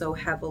were just so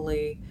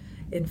heavily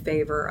in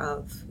favor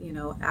of,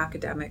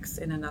 academics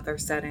in another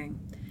setting.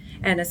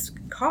 And as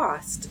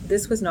cost,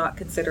 this was not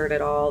considered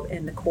at all,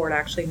 and the court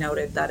actually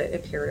noted that it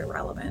appeared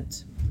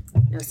irrelevant.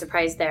 No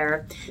surprise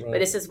there. Right. But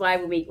this is why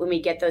when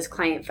we get those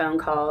client phone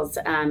calls,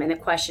 and the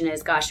question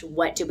is, gosh,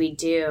 what do we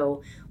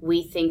do?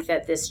 We think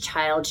that this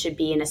child should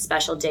be in a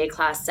special day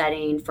class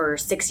setting for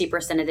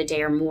 60% of the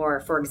day or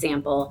more, for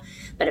example.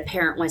 But a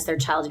parent wants their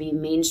child to be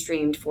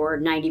mainstreamed for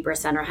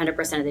 90% or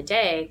 100% of the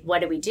day. What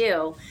do we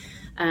do?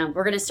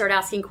 We're going to start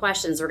asking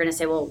questions. We're going to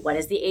say, well, what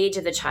is the age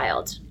of the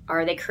child?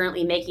 Are they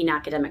currently making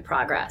academic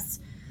progress?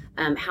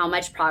 How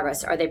much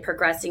progress? Are they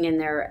progressing in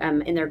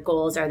their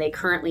goals? Are they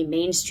currently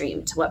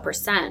mainstreamed? To what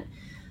percent?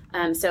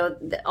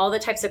 All the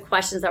types of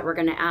questions that we're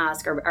going to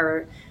ask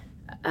are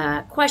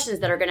questions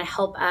that are going to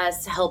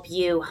help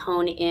you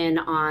hone in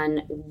on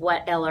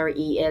what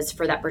LRE is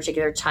for that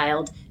particular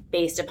child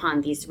based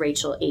upon these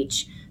Rachel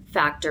H.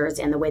 factors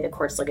and the way the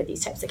courts look at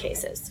these types of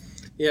cases.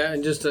 Yeah,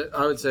 and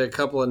I would say a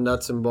couple of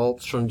nuts and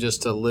bolts from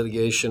just a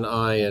litigation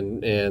eye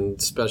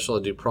and special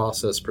due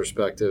process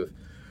perspective.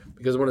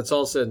 Because when it's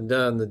all said and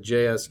done, the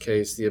JS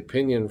case, the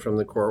opinion from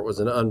the court was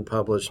an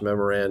unpublished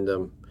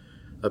memorandum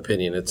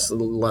opinion. It's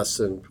less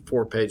than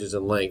 4 pages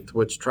in length,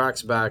 which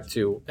tracks back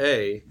to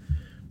A,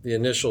 the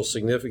initial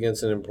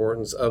significance and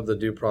importance of the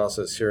due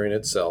process hearing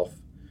itself,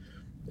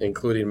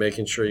 including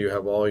making sure you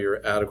have all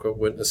your adequate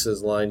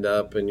witnesses lined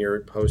up and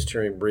your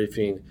post-hearing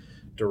briefing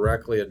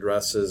directly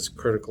addresses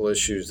critical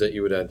issues that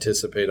you would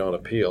anticipate on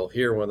appeal.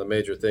 Here, one of the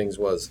major things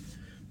was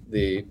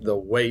the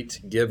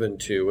weight given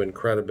to and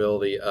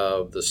credibility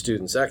of the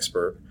student's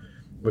expert,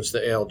 which the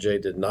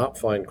ALJ did not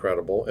find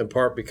credible, in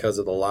part because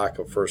of the lack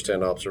of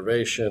firsthand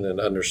observation and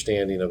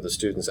understanding of the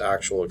student's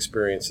actual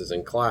experiences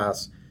in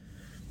class.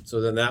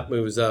 So then that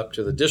moves up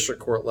to the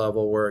district court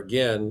level where,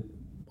 again,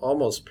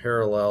 almost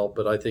parallel,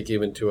 but I think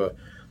even to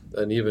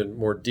an even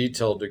more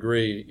detailed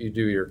degree, you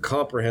do your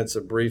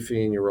comprehensive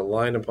briefing, you're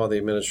relying upon the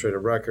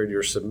administrative record,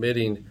 you're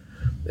submitting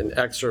an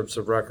excerpts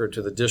of record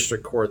to the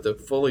district court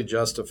that fully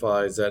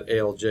justifies that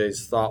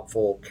ALJ's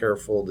thoughtful,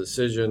 careful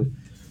decision,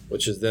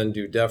 which is then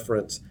due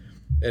deference.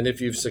 And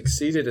if you've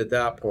succeeded at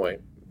that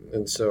point,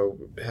 and so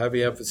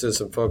heavy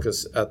emphasis and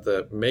focus at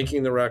the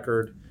making the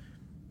record,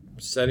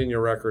 setting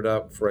your record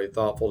up for a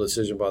thoughtful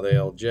decision by the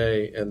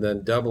ALJ, and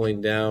then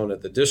doubling down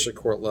at the district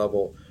court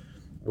level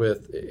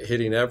with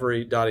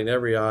dotting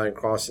every I and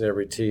crossing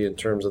every T in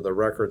terms of the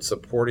record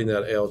supporting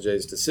that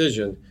ALJ's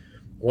decision.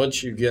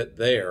 Once you get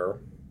there,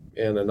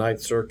 and the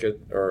Ninth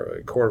Circuit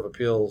or Court of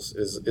Appeals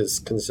is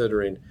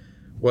considering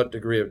what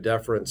degree of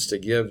deference to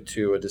give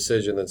to a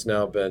decision that's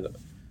now been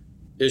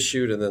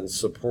issued and then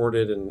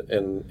supported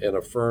and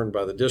affirmed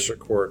by the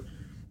district court,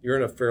 you're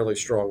in a fairly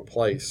strong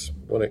place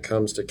when it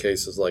comes to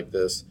cases like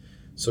this.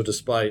 So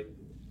despite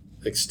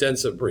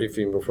extensive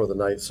briefing before the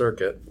Ninth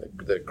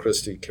Circuit that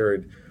Christy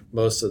carried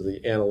most of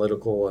the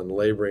analytical and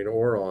laboring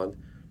oar on,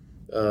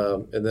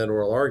 and then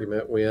oral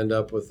argument, we end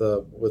up with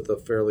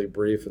a fairly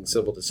brief and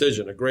simple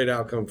decision. A great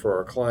outcome for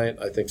our client,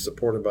 I think,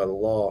 supported by the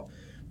law,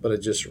 but it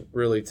just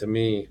really, to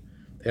me,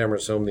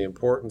 hammers home the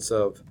importance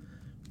of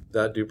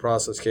that due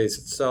process case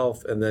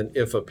itself, and then,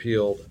 if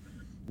appealed,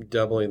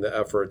 doubling the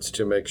efforts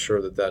to make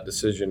sure that that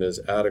decision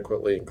is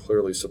adequately and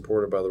clearly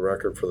supported by the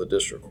record for the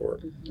district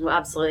court. Well,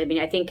 absolutely. I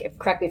mean, I think,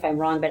 correct me if I'm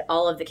wrong, but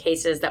all of the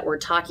cases that we're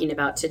talking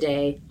about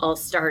today all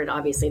started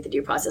obviously at the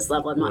due process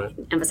level. I'm not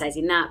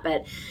emphasizing that,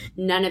 but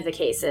in none of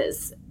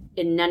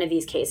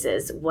these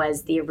cases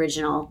was the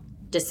original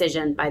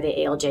decision by the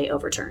ALJ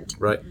overturned.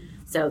 Right.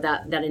 So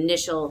that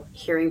initial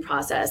hearing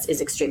process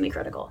is extremely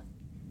critical.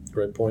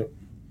 Great point.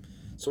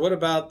 So what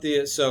about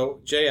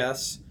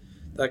JS?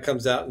 That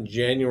comes out in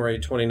January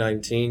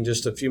 2019.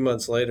 Just a few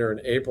months later, in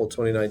April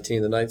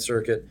 2019, the Ninth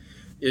Circuit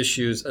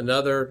issues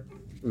another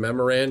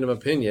memorandum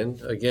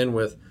opinion, again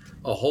with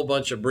a whole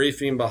bunch of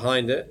briefing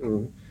behind it,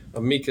 and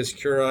amicus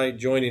curiae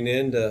joining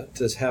in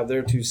to have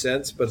their 2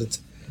 cents. But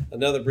it's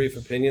another brief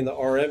opinion, the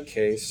RM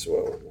case.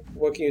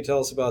 What can you tell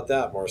us about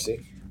that,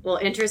 Marcy? Well,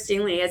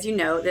 interestingly, as you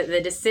know,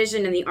 the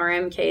decision in the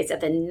RM case at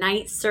the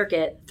Ninth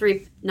Circuit,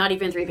 not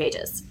even 3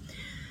 pages.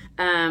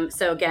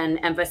 So again,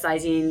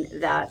 emphasizing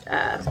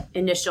that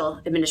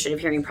initial administrative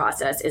hearing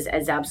process is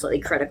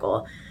absolutely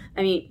critical.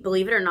 I mean,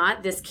 believe it or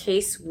not, this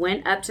case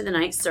went up to the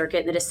Ninth Circuit,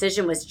 and the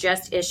decision was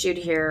just issued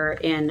here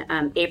in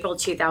April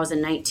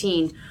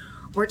 2019.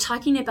 We're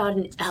talking about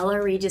an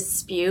LRE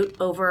dispute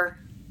over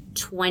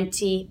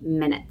 20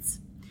 minutes.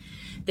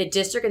 The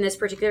district in this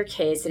particular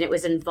case, and it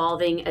was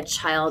involving a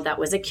child that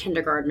was a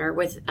kindergartner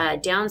with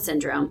Down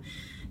syndrome.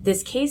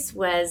 This case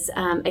was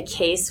a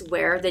case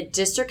where the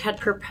district had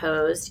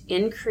proposed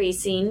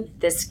increasing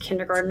this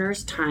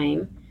kindergartner's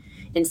time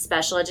in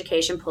special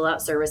education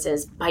pullout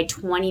services by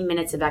 20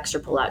 minutes of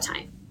extra pullout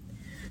time.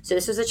 So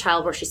this was a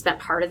child where she spent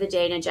part of the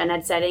day in a gen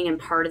ed setting and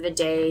part of the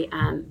day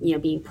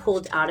being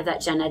pulled out of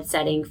that gen ed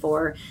setting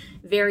for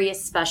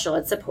various special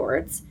ed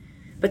supports.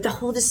 But the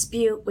whole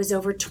dispute was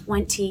over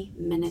 20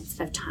 minutes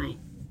of time.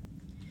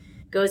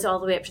 Goes all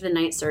the way up to the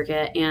Ninth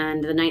Circuit,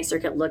 and the Ninth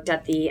Circuit looked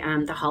at the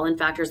Holland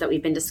factors that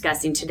we've been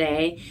discussing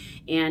today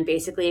and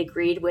basically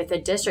agreed with the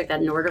district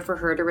that in order for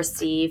her to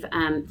receive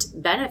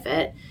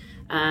benefit,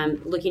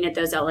 looking at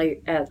those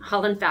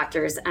Holland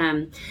factors,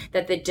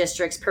 that the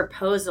district's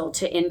proposal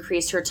to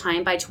increase her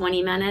time by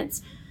 20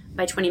 minutes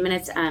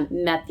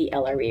met the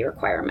LRE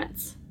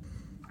requirements.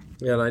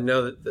 Yeah, and I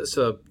know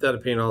that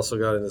opinion also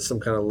got into some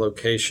kind of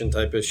location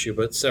type issue,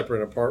 but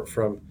separate and apart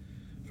from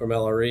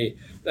LRE.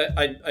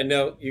 I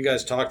know you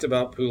guys talked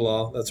about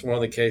Poolaw. That's one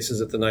of the cases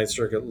that the Ninth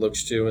Circuit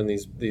looks to in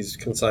these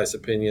concise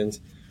opinions.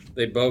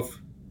 They both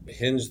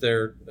hinge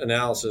their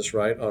analysis,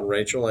 right, on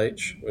Rachel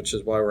H., which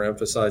is why we're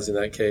emphasizing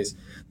that case.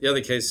 The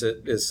other case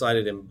that is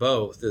cited in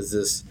both is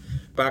this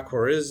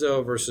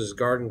Baquerizo versus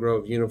Garden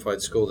Grove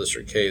Unified School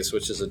District case,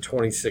 which is a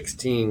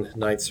 2016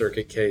 Ninth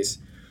Circuit case,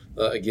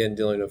 again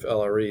dealing with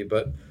LRE,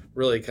 but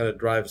really kind of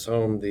drives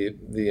home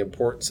the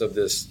importance of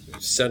this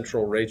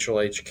central Rachel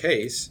H.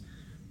 case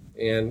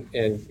and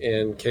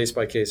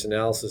case-by-case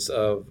analysis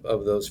of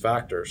those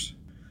factors.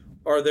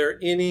 Are there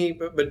any,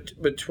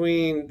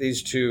 between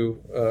these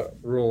two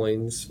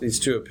rulings, these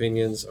two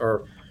opinions,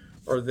 are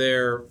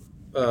there,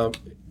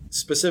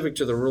 specific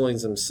to the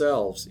rulings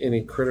themselves,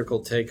 any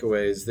critical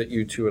takeaways that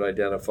you two would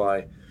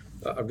identify?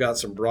 I've got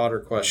some broader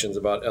questions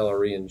about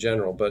LRE in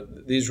general,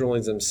 but these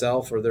rulings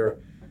themselves, are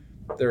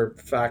there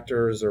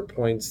factors or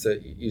points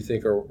that you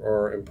think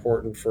are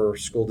important for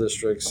school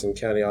districts and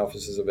county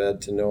offices of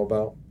ed to know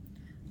about?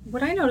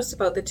 What I noticed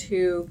about the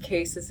two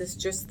cases is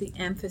just the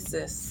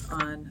emphasis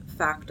on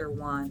factor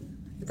one.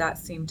 That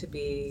seemed to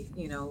be,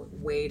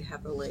 weighed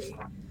heavily.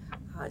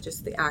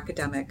 Just the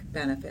academic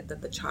benefit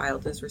that the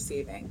child is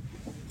receiving.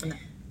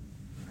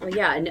 Well,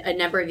 yeah, a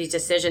number of these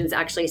decisions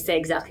actually say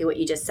exactly what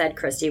you just said,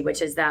 Christy,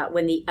 which is that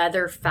when the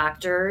other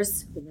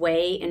factors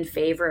weigh in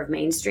favor of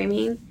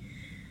mainstreaming,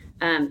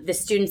 the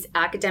student's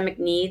academic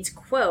needs,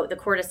 quote, the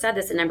court has said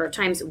this a number of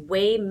times,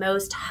 weigh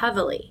most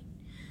heavily.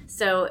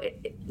 So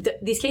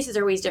these cases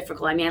are always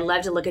difficult. I mean, I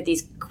love to look at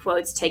these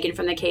quotes taken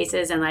from the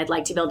cases, and I'd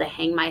like to be able to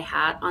hang my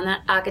hat on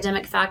that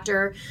academic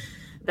factor.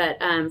 But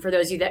for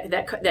those of you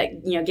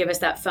that give us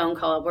that phone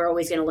call, we're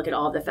always going to look at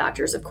all the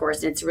factors, of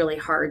course, and it's really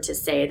hard to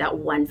say that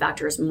one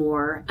factor is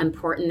more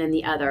important than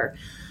the other.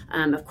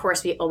 Of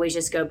course, we always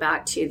just go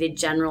back to the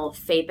general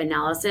FAPE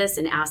analysis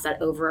and ask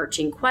that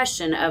overarching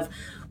question of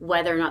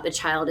whether or not the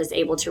child is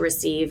able to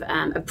receive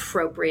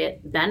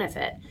appropriate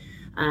benefit.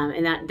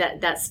 And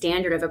that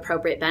standard of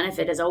appropriate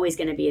benefit is always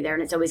going to be there,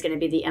 and it's always going to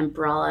be the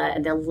umbrella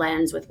and the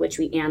lens with which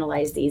we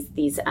analyze these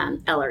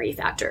LRE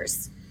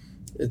factors.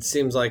 It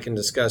seems like in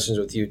discussions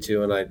with you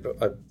two, and I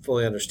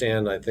fully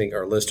understand, I think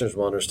our listeners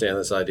will understand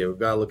this idea. We've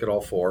got to look at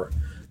all four,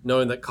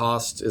 knowing that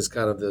cost is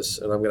kind of this,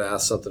 and I'm going to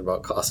ask something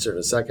about cost here in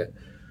a second,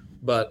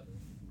 but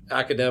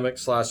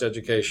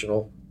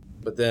academic/educational,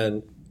 but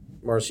then,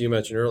 Marcy, you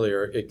mentioned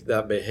earlier,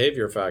 that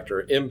behavior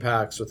factor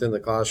impacts within the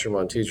classroom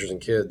on teachers and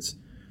kids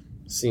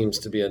seems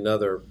to be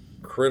another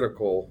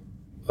critical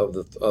of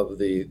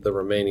the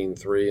remaining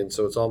three. And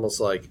so it's almost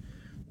like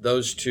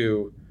those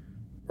two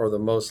are the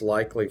most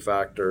likely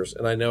factors.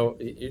 And I know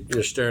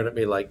you're staring at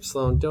me like,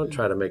 Sloan, don't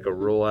try to make a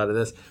rule out of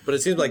this. But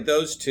it seems like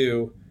those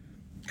two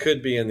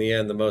could be, in the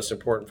end, the most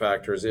important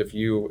factors if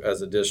you,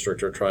 as a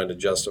district, are trying to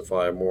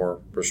justify a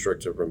more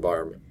restrictive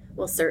environment.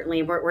 Well,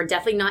 certainly. We're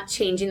definitely not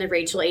changing the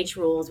Rachel H.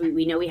 rules.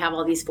 We know we have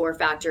all these four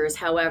factors.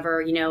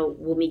 However,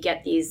 when we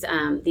get these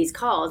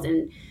calls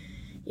and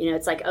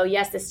it's like, oh,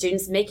 yes, the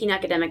student's making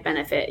academic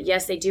benefit.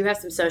 Yes, they do have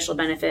some social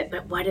benefit,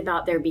 but what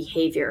about their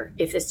behavior?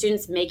 If the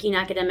student's making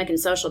academic and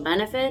social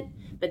benefit,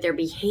 but their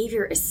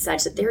behavior is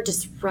such that they're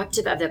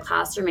disruptive of the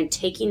classroom and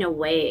taking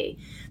away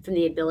from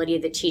the ability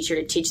of the teacher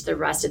to teach the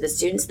rest of the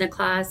students in the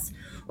class,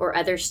 or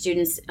other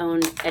students'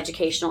 own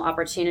educational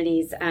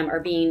opportunities are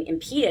being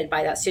impeded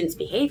by that student's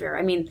behavior.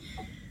 I mean,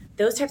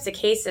 those types of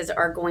cases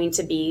are going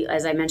to be,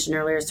 as I mentioned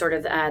earlier, sort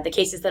of the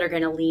cases that are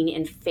going to lean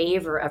in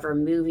favor of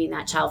removing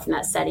that child from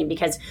that setting,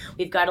 because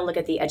we've got to look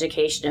at the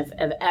education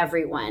of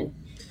everyone,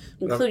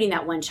 including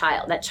that one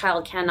child. That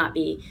child cannot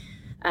be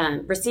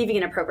receiving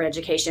an appropriate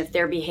education if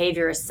their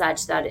behavior is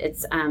such that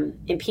it's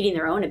impeding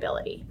their own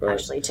ability,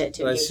 actually,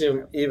 to I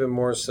assume even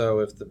more so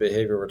if the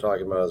behavior we're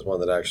talking about is one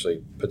that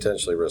actually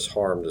potentially risks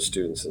harm to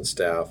students and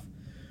staff,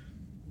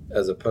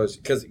 as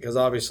opposed because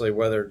obviously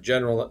whether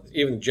general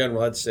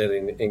ed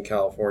setting in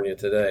California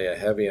today, a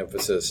heavy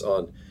emphasis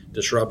on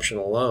disruption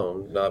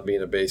alone not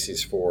being a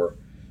basis for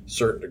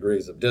certain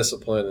degrees of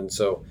discipline. And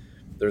so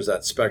there's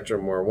that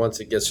spectrum where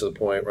once it gets to the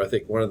point where I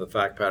think one of the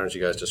fact patterns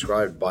you guys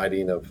described,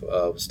 biting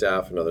of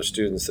staff and other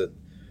students, is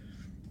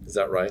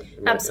that right?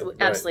 Absolutely.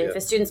 Right, absolutely. yeah. If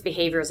a student's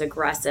behavior is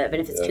aggressive,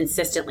 and if it's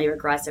consistently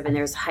regressive, and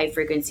there's high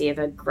frequency of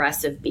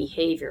aggressive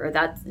behavior,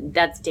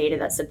 that's data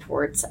that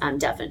supports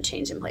definite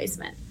change in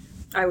placement.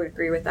 I would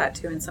agree with that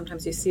too. And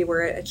sometimes you see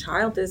where a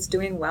child is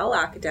doing well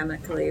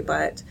academically,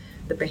 but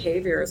the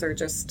behaviors are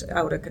just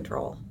out of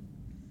control.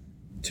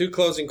 2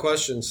 closing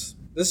questions.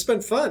 This has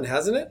been fun,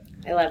 hasn't it?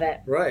 I love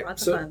it. Right.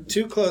 Lots So of fun.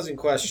 2 closing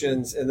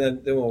questions, and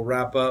then we'll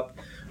wrap up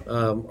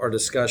our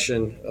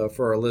discussion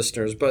for our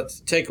listeners. But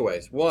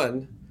takeaways.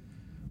 1,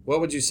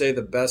 what would you say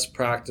the best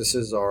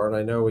practices are? And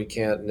I know we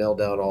can't nail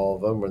down all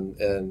of them,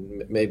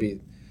 and maybe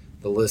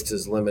the list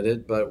is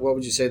limited, but what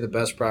would you say the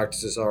best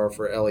practices are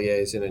for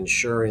LEAs in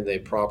ensuring they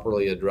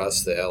properly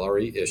address the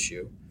LRE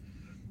issue?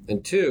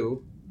 And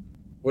 2,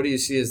 what do you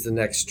see as the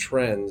next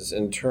trends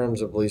in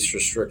terms of least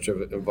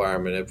restrictive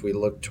environment if we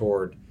look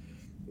toward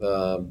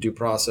due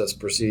process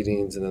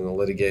proceedings and then the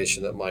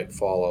litigation that might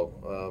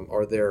follow?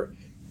 Are there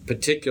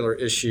particular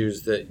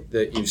issues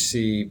that you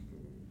see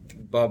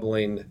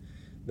bubbling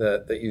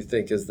that you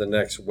think is the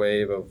next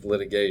wave of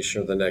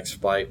litigation or the next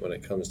fight when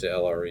it comes to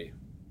LRE?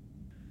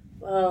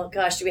 Well,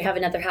 gosh, do we have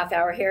another half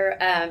hour here?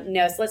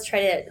 No, so let's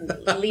try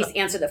to at least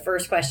answer the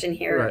first question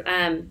here.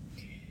 Right.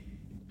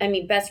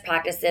 Best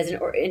practices,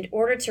 in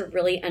order to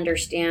really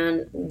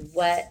understand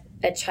what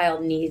a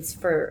child needs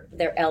for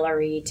their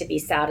LRE to be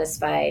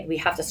satisfied, we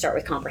have to start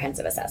with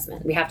comprehensive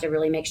assessment. We have to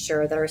really make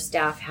sure that our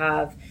staff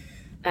have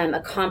a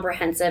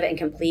comprehensive and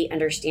complete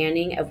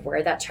understanding of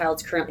where that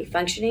child's currently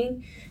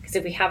functioning. Because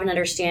if we have an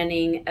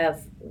understanding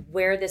of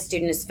where the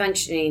student is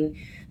functioning,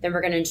 then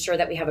we're going to ensure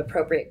that we have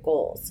appropriate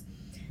goals.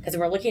 Because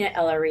when we're looking at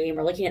LRE and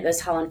we're looking at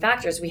those Holland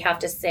factors, we have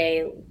to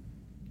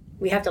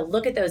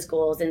look at those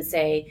goals and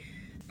say,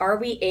 are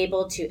we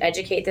able to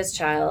educate this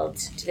child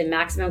to the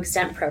maximum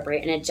extent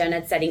appropriate in a gen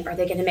ed setting? Are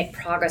they going to make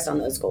progress on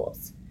those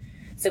goals?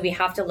 So we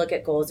have to look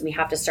at goals, and we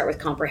have to start with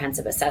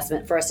comprehensive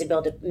assessment for us to be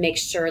able to make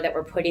sure that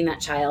we're putting that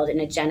child in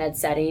a gen ed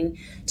setting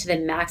to the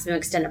maximum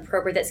extent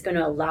appropriate that's going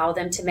to allow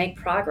them to make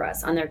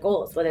progress on their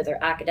goals, whether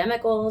they're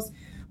academic goals,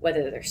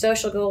 whether they're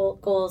social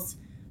goals,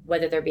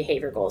 whether they're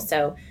behavior goals.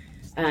 So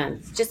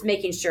just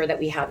making sure that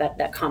we have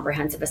that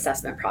comprehensive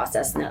assessment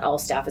process and that all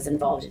staff is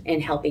involved in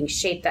helping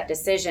shape that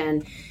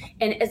decision,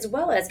 and as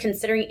well as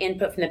considering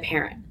input from the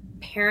parent.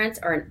 Parents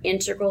are an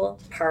integral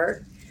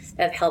part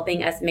of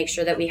helping us make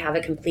sure that we have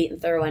a complete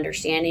and thorough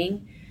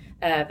understanding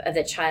of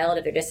the child,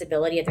 of their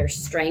disability, of their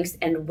strengths,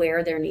 and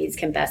where their needs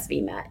can best be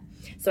met.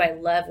 So I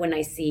love when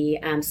I see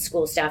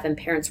school staff and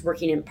parents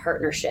working in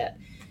partnership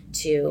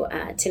to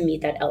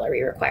meet that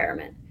LRE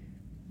requirement.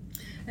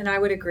 And I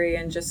would agree,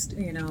 and just,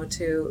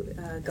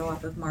 to go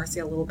off of Marcy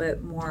a little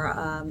bit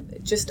more,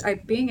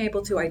 being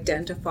able to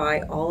identify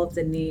all of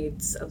the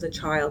needs of the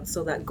child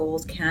so that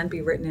goals can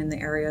be written in the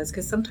areas.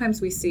 Because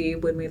sometimes we see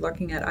when we're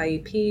looking at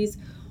IEPs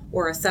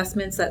or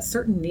assessments that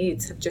certain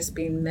needs have just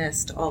been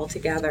missed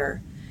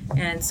altogether.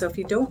 And so if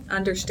you don't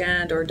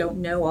understand or don't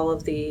know all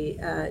of the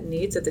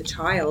needs of the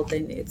child,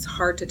 then it's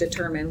hard to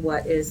determine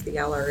what is the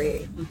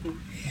LRE. Mm-hmm.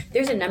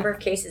 There's a number of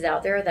cases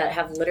out there that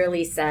have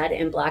literally said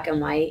in black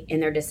and white in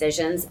their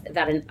decisions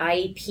that an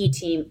IEP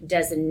team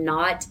does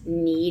not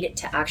need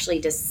to actually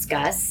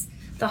discuss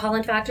the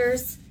Holland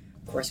factors.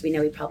 Of course, we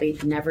know we probably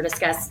never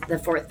discuss the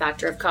fourth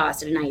factor of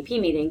cost at an IEP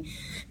meeting.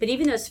 But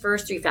even those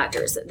first three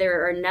factors,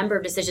 there are a number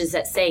of decisions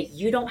that say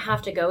you don't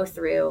have to go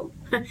through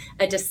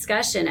a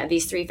discussion of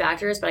these three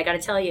factors. But I got to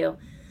tell you,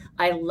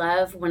 I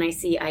love when I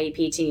see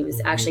IEP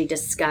teams actually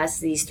discuss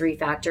these three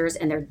factors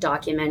and they're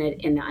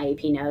documented in the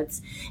IEP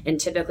notes. And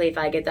typically, if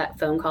I get that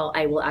phone call,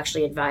 I will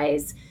actually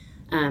advise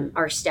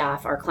our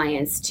staff, our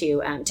clients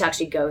to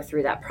actually go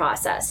through that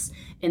process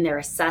in their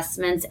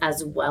assessments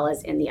as well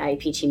as in the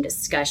IEP team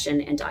discussion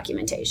and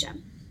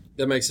documentation.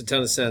 That makes a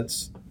ton of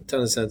sense.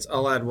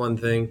 I'll add one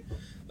thing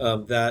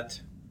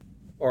that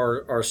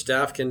our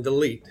staff can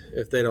delete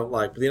if they don't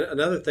like. But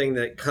another thing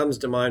that comes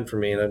to mind for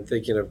me, and I'm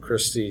thinking of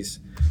Christy's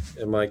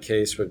in my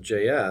case with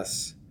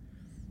JS,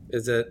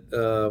 is that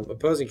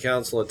opposing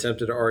counsel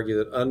attempted to argue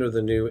that under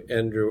the new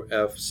Andrew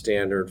F.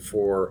 standard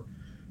for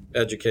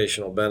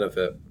educational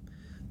benefit,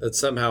 that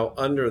somehow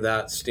under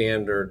that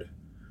standard,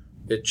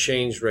 it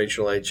changed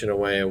Rachel H. in a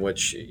way in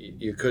which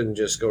you couldn't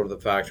just go to the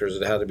factors.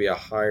 It had to be a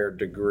higher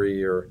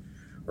degree or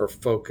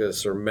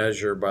focus or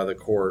measure by the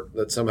court,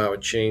 that somehow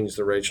it changed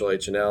the Rachel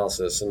H.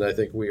 analysis. And I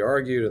think we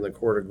argued and the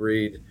court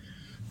agreed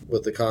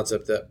with the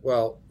concept that,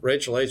 well,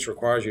 Rachel H.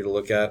 requires you to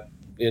look at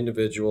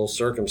individual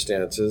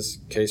circumstances,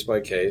 case by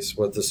case,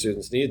 what the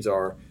student's needs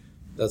are.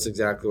 That's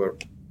exactly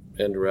what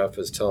Andrew F.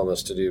 is telling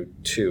us to do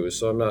too.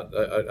 So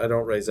I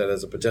don't raise that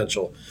as a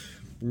potential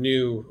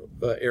new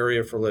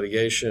area for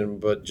litigation,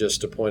 but just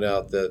to point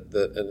out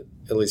that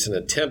at least an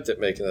attempt at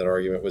making that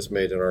argument was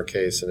made in our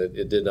case, and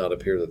it did not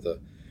appear that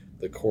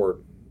the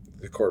court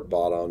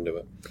bought onto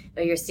it.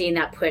 You're seeing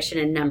that push in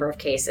a number of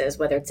cases,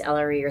 whether it's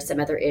LRE or some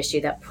other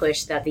issue, that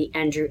push that the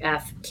Andrew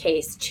F.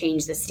 case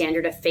changed the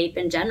standard of FAPE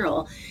in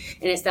general.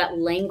 And it's that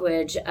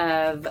language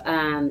of,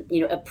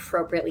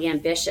 appropriately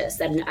ambitious,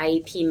 that an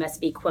IEP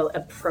must be, quote,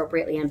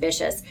 appropriately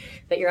ambitious.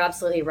 But you're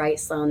absolutely right,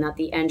 Sloan, that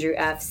the Andrew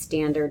F.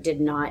 standard did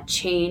not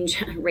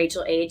change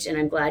Rachel H., and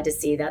I'm glad to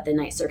see that the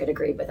Ninth Circuit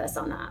agreed with us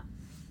on that.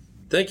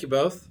 Thank you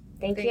both.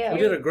 Thank you. You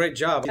did a great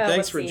job.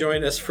 Thanks for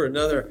joining us for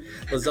another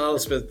Lozano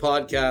Smith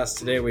podcast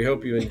today. We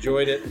hope you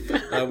enjoyed it.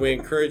 We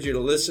encourage you to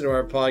listen to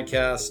our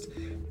podcast.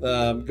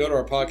 Go to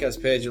our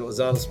podcast page at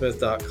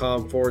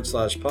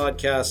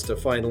lozanosmith.com/podcast to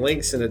find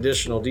links and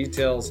additional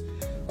details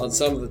on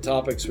some of the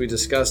topics we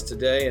discussed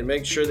today. And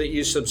make sure that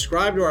you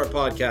subscribe to our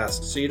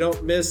podcast so you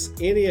don't miss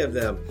any of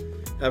them.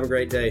 Have a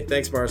great day.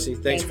 Thanks, Marcy.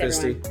 Thanks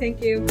Christy.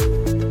 Thank you.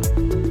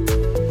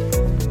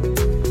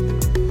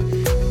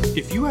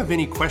 If If you have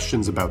any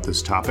questions about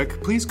this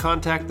topic, please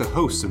contact the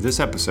hosts of this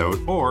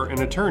episode or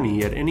an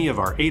attorney at any of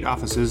our 8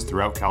 offices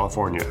throughout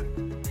California.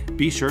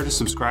 Be sure to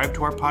subscribe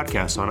to our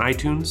podcast on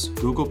iTunes,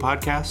 Google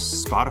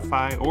Podcasts,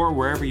 Spotify, or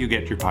wherever you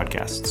get your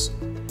podcasts.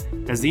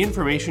 As the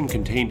information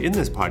contained in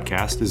this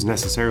podcast is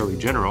necessarily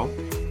general,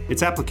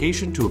 its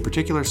application to a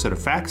particular set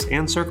of facts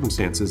and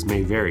circumstances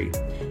may vary.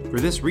 For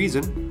this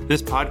reason,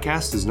 this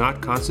podcast does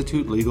not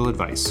constitute legal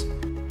advice.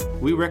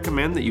 We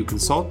recommend that you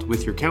consult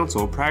with your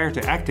counsel prior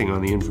to acting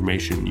on the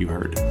information you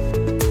heard.